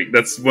 Yeah, that's right.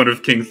 That's one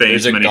of King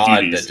Thane's There's a many god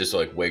deities. that just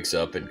like wakes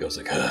up and goes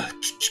like, and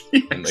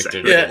like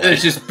Exactly. Yeah, and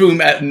it's just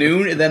boom at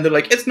noon, and then they're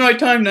like, "It's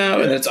nighttime now,"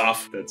 and then it's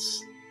off.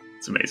 It's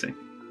amazing.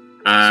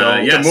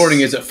 The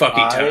morning is a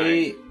fucking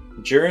time.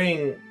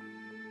 During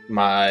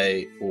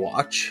my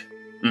watch,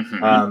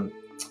 Mhm.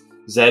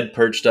 Zed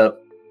perched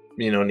up,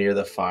 near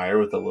the fire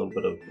with a little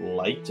bit of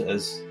light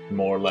as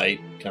more light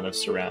kind of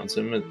surrounds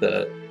him at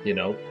the,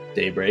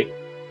 daybreak.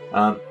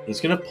 He's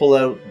gonna pull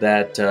out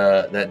that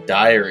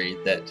diary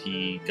that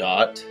he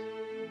got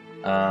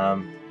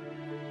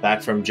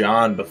back from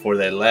John before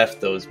they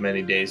left those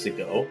many days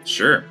ago.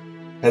 Sure.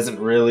 Hasn't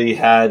really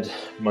had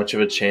much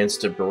of a chance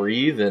to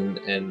breathe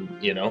and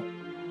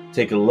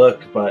take a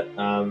look, but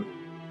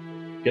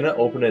gonna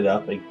open it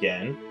up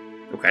again.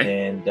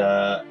 Okay. And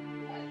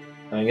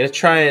I'm gonna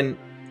try and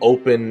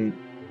open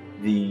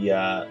the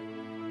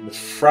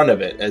front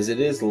of it, as it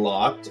is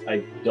locked.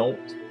 I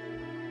don't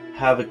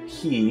have a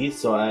key,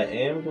 so I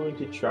am going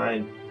to try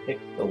and pick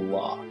the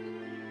lock.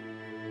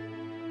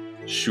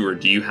 Sure.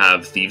 Do you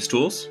have thieves'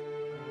 tools?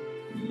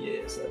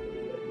 Yes, I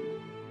believe I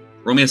do.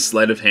 Roll me a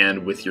sleight of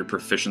hand with your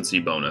proficiency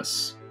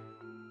bonus.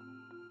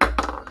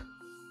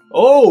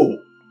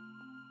 Oh!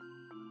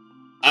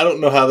 I don't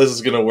know how this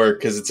is gonna work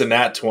because it's a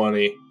nat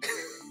 20.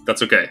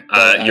 That's okay.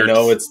 I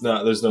know it's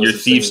not. There's no. Your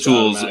such thing thieves' as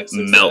tools automatic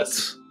success.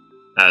 melt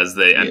as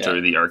they enter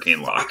Yeah. the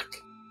arcane lock. Fuck.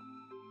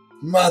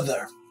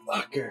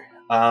 Motherfucker.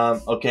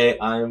 Okay,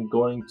 I'm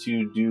going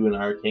to do an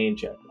arcane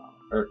check now.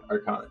 Or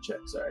arcana check,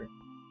 sorry.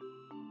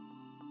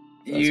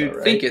 That's You all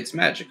right. think it's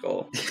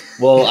magical.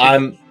 Well,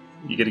 I'm.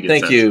 You get a good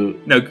Thank sense.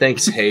 you. No,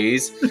 Thanks,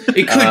 Haze.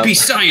 It could be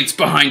science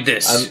behind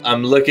this.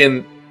 I'm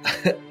looking.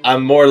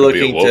 I'm more Could be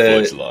a looking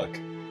Wolfwood's luck.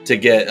 to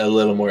get a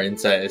little more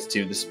insight as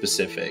to the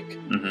specific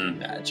Mhm.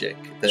 magic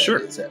that is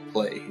Sure. at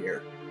play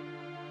here.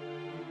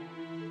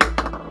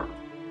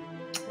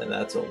 And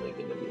that's only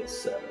going to be a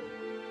 7.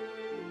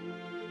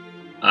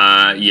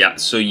 Yeah,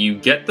 so you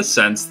get the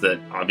sense that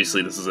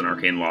obviously this is an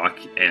arcane lock,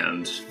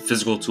 and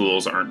physical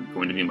tools aren't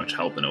going to be much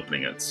help in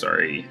opening it.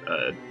 Sorry,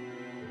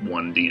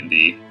 1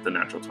 D&D, the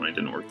natural 20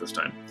 didn't work this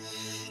time.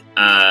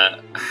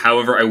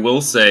 However, I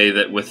will say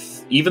that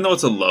even though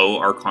it's a low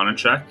arcana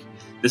check,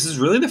 this is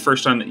really the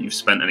first time that you've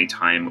spent any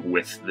time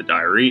with the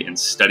diary and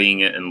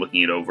studying it and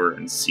looking it over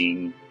and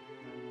seeing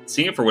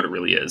it for what it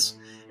really is.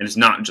 And it's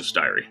not just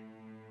diary.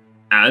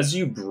 As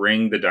you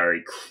bring the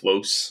diary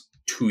close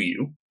to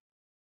you,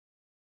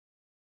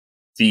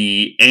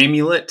 the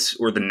amulet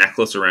or the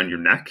necklace around your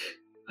neck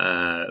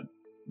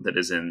that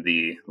is in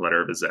the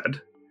letter of a Z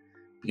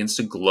begins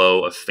to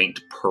glow a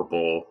faint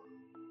purple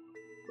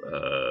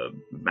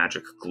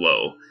magic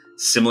glow,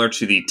 similar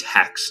to the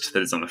text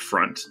that is on the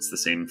front. It's the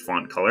same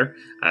font color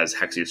as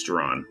Hexius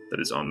Duran that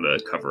is on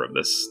the cover of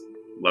this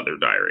leather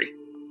diary.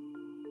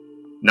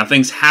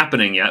 Nothing's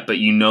happening yet, but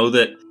you know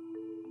that,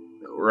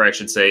 or I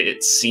should say,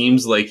 it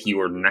seems like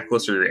your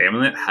necklace or your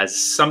amulet has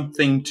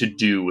something to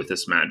do with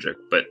this magic,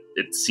 but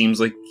it seems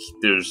like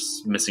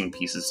there's missing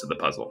pieces to the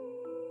puzzle.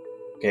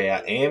 Okay,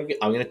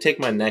 I'm going to take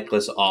my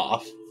necklace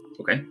off.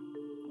 Okay.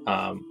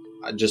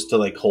 Just to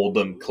like hold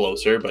them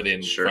closer, but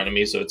in Sure. front of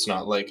me, so it's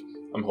not like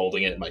I'm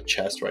holding it in my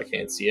chest where I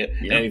can't see it.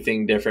 Yeah.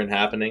 Anything different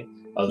happening?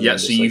 Other Yeah, than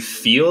so just, you like,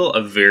 feel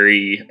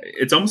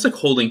it's almost like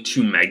holding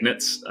two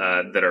magnets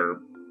that are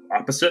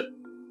opposite,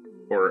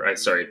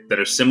 that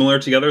are similar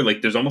together.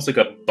 Like there's almost like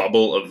a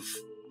bubble of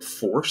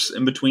force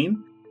in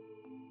between.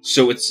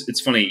 So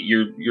it's funny,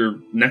 your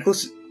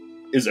necklace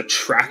is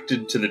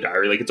attracted to the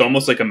diary, like it's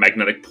almost like a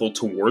magnetic pull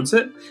towards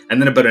it,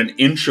 and then about an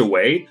inch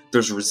away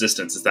there's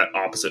resistance. It's that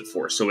opposite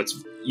force. So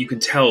you can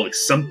tell like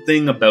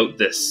something about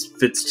this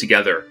fits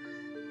together,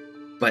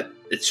 but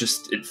it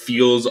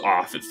feels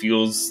off. It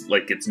feels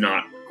like it's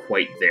not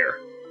quite there.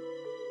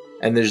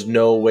 and there's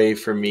no way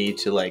for me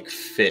to like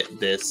fit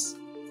this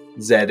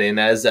Z in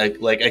as a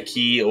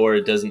key, or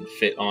it doesn't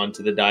fit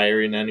onto the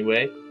diary in any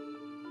way.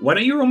 Why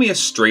don't you roll me a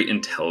straight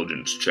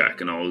intelligence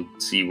check and I'll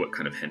see what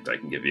kind of hint I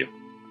can give you.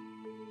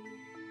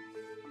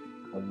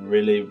 I'm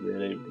really,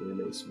 really,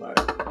 really smart.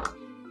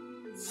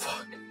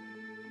 Fuck.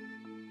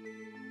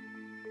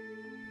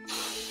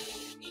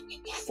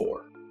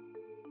 4.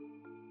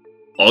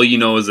 All you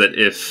know is that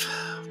if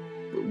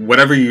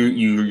whatever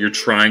you're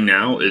trying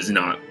now is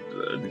not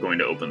going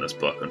to open this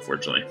book,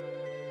 unfortunately.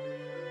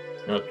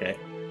 Okay.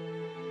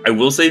 I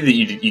will say that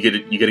you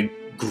get a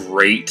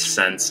great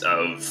sense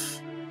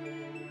of,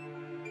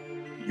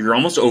 you're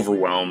almost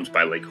overwhelmed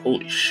by like,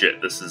 holy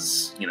shit, this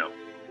is,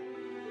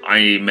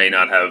 I may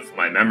not have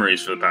my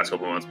memories for the past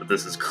couple of months, but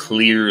this is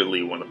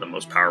clearly one of the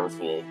most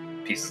powerful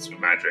pieces of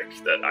magic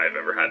that I've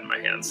ever had in my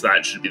hands.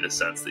 That should be the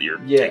sense that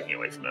you're Yeah. taking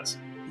away from this.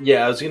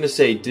 Yeah, I was gonna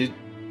say,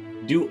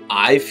 do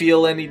I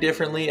feel any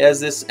differently as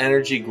this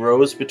energy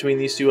grows between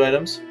these two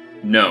items?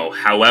 No,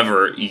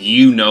 however,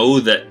 you know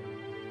that,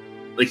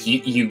 like,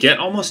 you get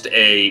almost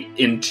a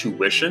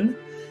intuition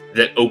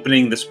that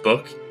opening this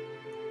book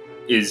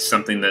is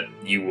something that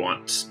you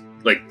want.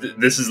 Like,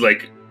 this is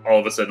like all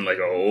of a sudden like,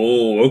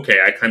 oh, okay,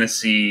 I kind of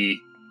see.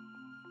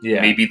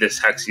 Yeah. Maybe this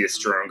Hexius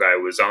Jerome guy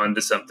was on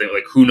to something.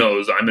 Like, who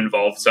knows? I'm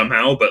involved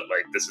somehow, but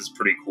like, this is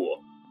pretty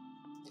cool.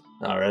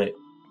 All right.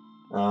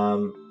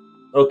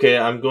 Okay,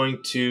 I'm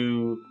going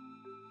to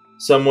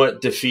somewhat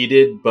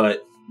defeated,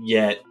 but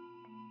yet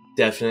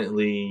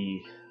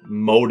definitely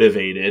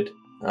motivated.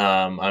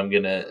 I'm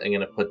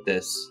gonna put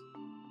this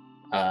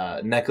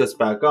necklace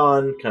back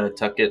on, kind of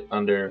tuck it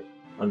under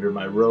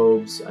my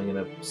robes. I'm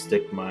gonna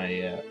stick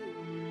my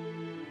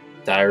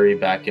diary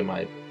back in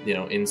my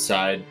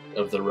inside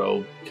of the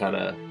robe, kind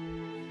of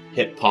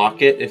hip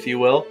pocket, if you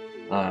will.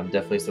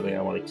 Definitely something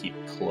I want to keep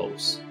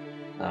close.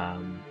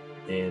 And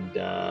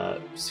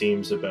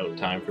seems about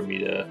time for me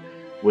to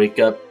wake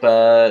up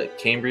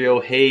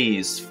Cambrio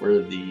Haze for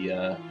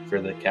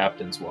the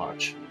captain's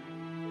watch.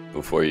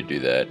 Before you do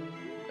that,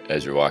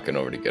 as you're walking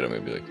over to get him,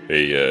 I'd be like,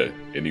 "Hey,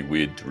 any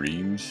weird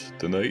dreams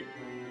tonight?"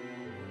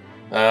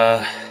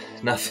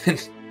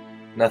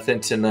 Nothing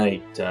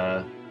tonight.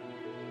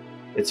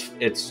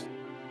 It's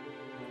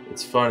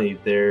funny.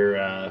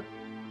 They're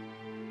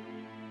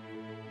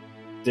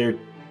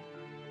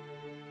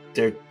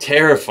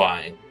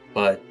terrifying,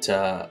 but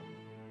I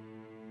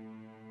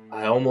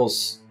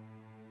almost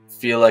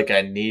feel like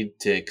I need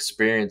to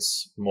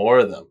experience more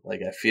of them.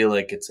 Like, I feel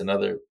like it's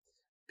another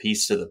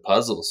piece to the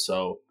puzzle.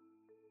 So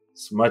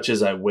as much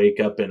as I wake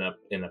up in a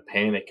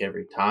panic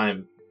every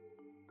time,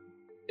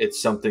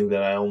 it's something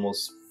that I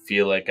almost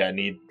feel like I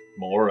need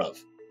more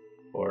of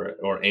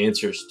or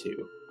answers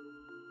to.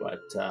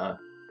 But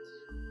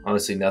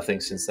honestly,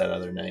 nothing since that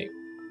other night.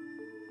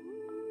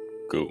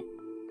 Cool.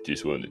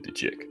 Just wanted to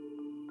check.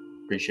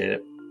 Appreciate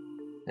it.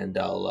 And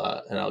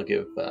I'll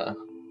give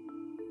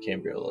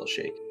Cambria a little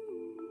shake.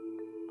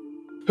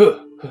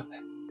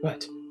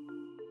 What?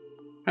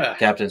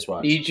 Captain's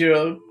watch. Need your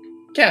old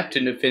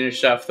captain to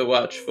finish off the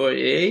watch for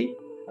you, eh?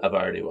 I've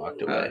already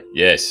walked away.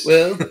 Yes.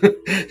 Well,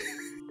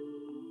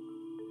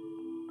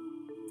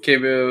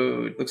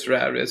 Gabriel looks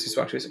around as he's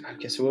walking. He's like, I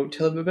guess I won't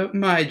tell him about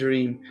my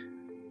dream,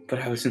 but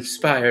I was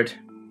inspired,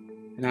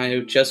 and I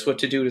know just what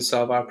to do to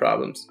solve our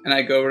problems. And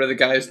I go over to the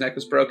guy whose neck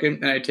was broken,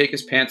 and I take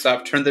his pants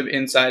off, turn them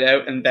inside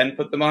out, and then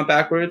put them on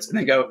backwards, and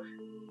I go,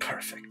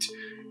 perfect.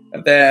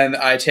 And then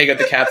I take out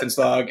the captain's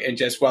log, and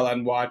just while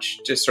on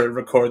watch, just sort of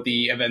record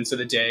the events of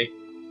the day.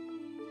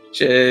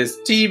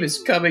 Just, team is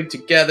coming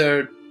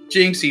together,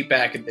 Jinxy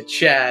back in the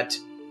chat,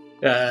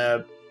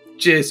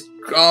 just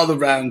all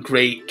around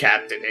great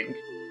captaining.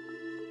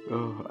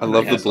 Oh, I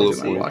love the bullet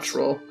my watch points.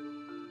 roll.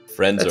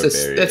 Friends That's are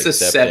very that's a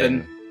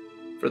accepting. 7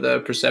 for the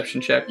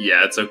perception check.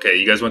 Yeah, it's okay.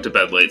 You guys went to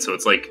bed late, so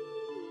it's like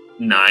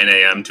 9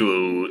 a.m.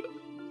 to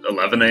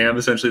 11 a.m.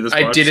 essentially this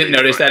I watch, didn't so you're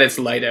notice fine. that it's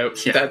light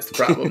out. Yeah. That's the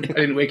problem. I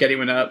didn't wake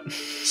anyone up.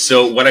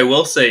 So what I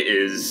will say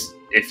is,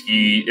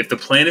 if the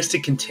plan is to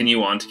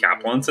continue on to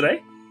Kaplan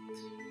today,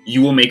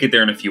 you will make it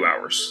there in a few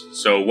hours.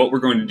 So what we're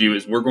going to do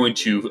is we're going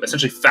to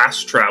essentially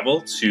fast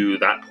travel to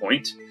that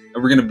point,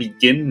 and we're going to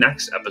begin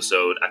next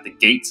episode at the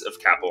gates of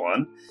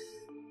Kaplan.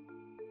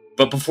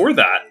 But before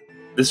that,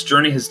 this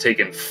journey has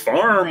taken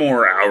far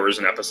more hours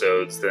and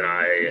episodes than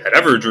I had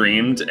ever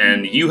dreamed,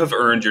 and you have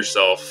earned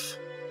yourself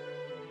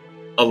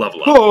a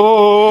level up.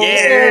 Oh,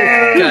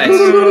 Yeah! Guys,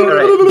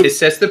 alright, this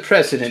sets the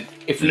precedent.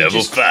 If we Level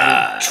just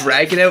 5.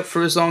 drag it out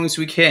for as long as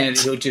we can,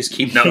 he'll just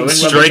keep No, throwing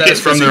strike levels it out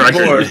from the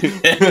because record. we're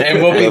bored.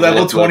 And we'll be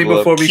level 20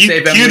 before we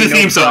save Cue Emily. the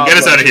theme song. Get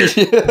us out of here.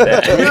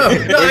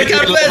 No, I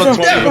got level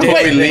 20 that.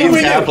 before we leave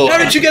Wait, Apple. how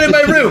did you get in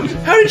my room?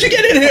 How did you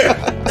get in here?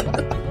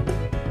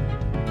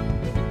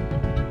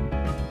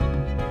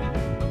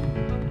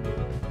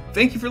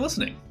 Thank you for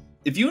listening.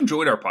 If you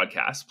enjoyed our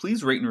podcast,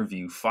 please rate and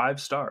review 5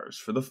 stars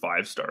for the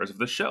 5 stars of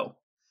the show.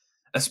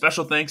 A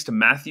special thanks to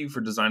Matthew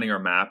for designing our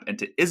map and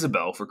to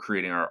Isabel for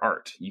creating our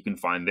art. You can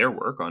find their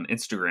work on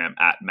Instagram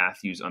at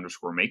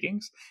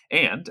Matthews_makings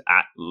and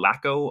at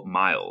Laco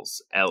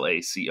Miles,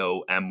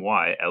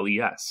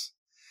 LACOMYLES.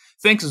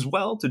 Thanks as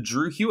well to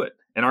Drew Hewitt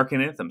and Arcane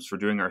Anthems for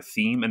doing our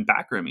theme and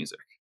background music.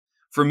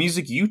 For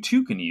music you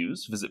too can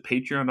use, visit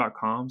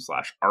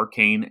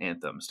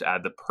patreon.com/arcaneanthems to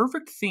add the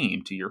perfect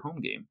theme to your home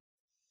game.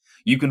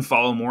 You can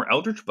follow more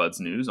Eldritch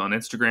Buds news on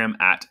Instagram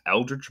at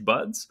Eldritch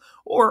Buds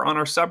or on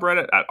our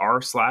subreddit at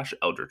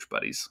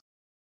r/EldritchBuddies.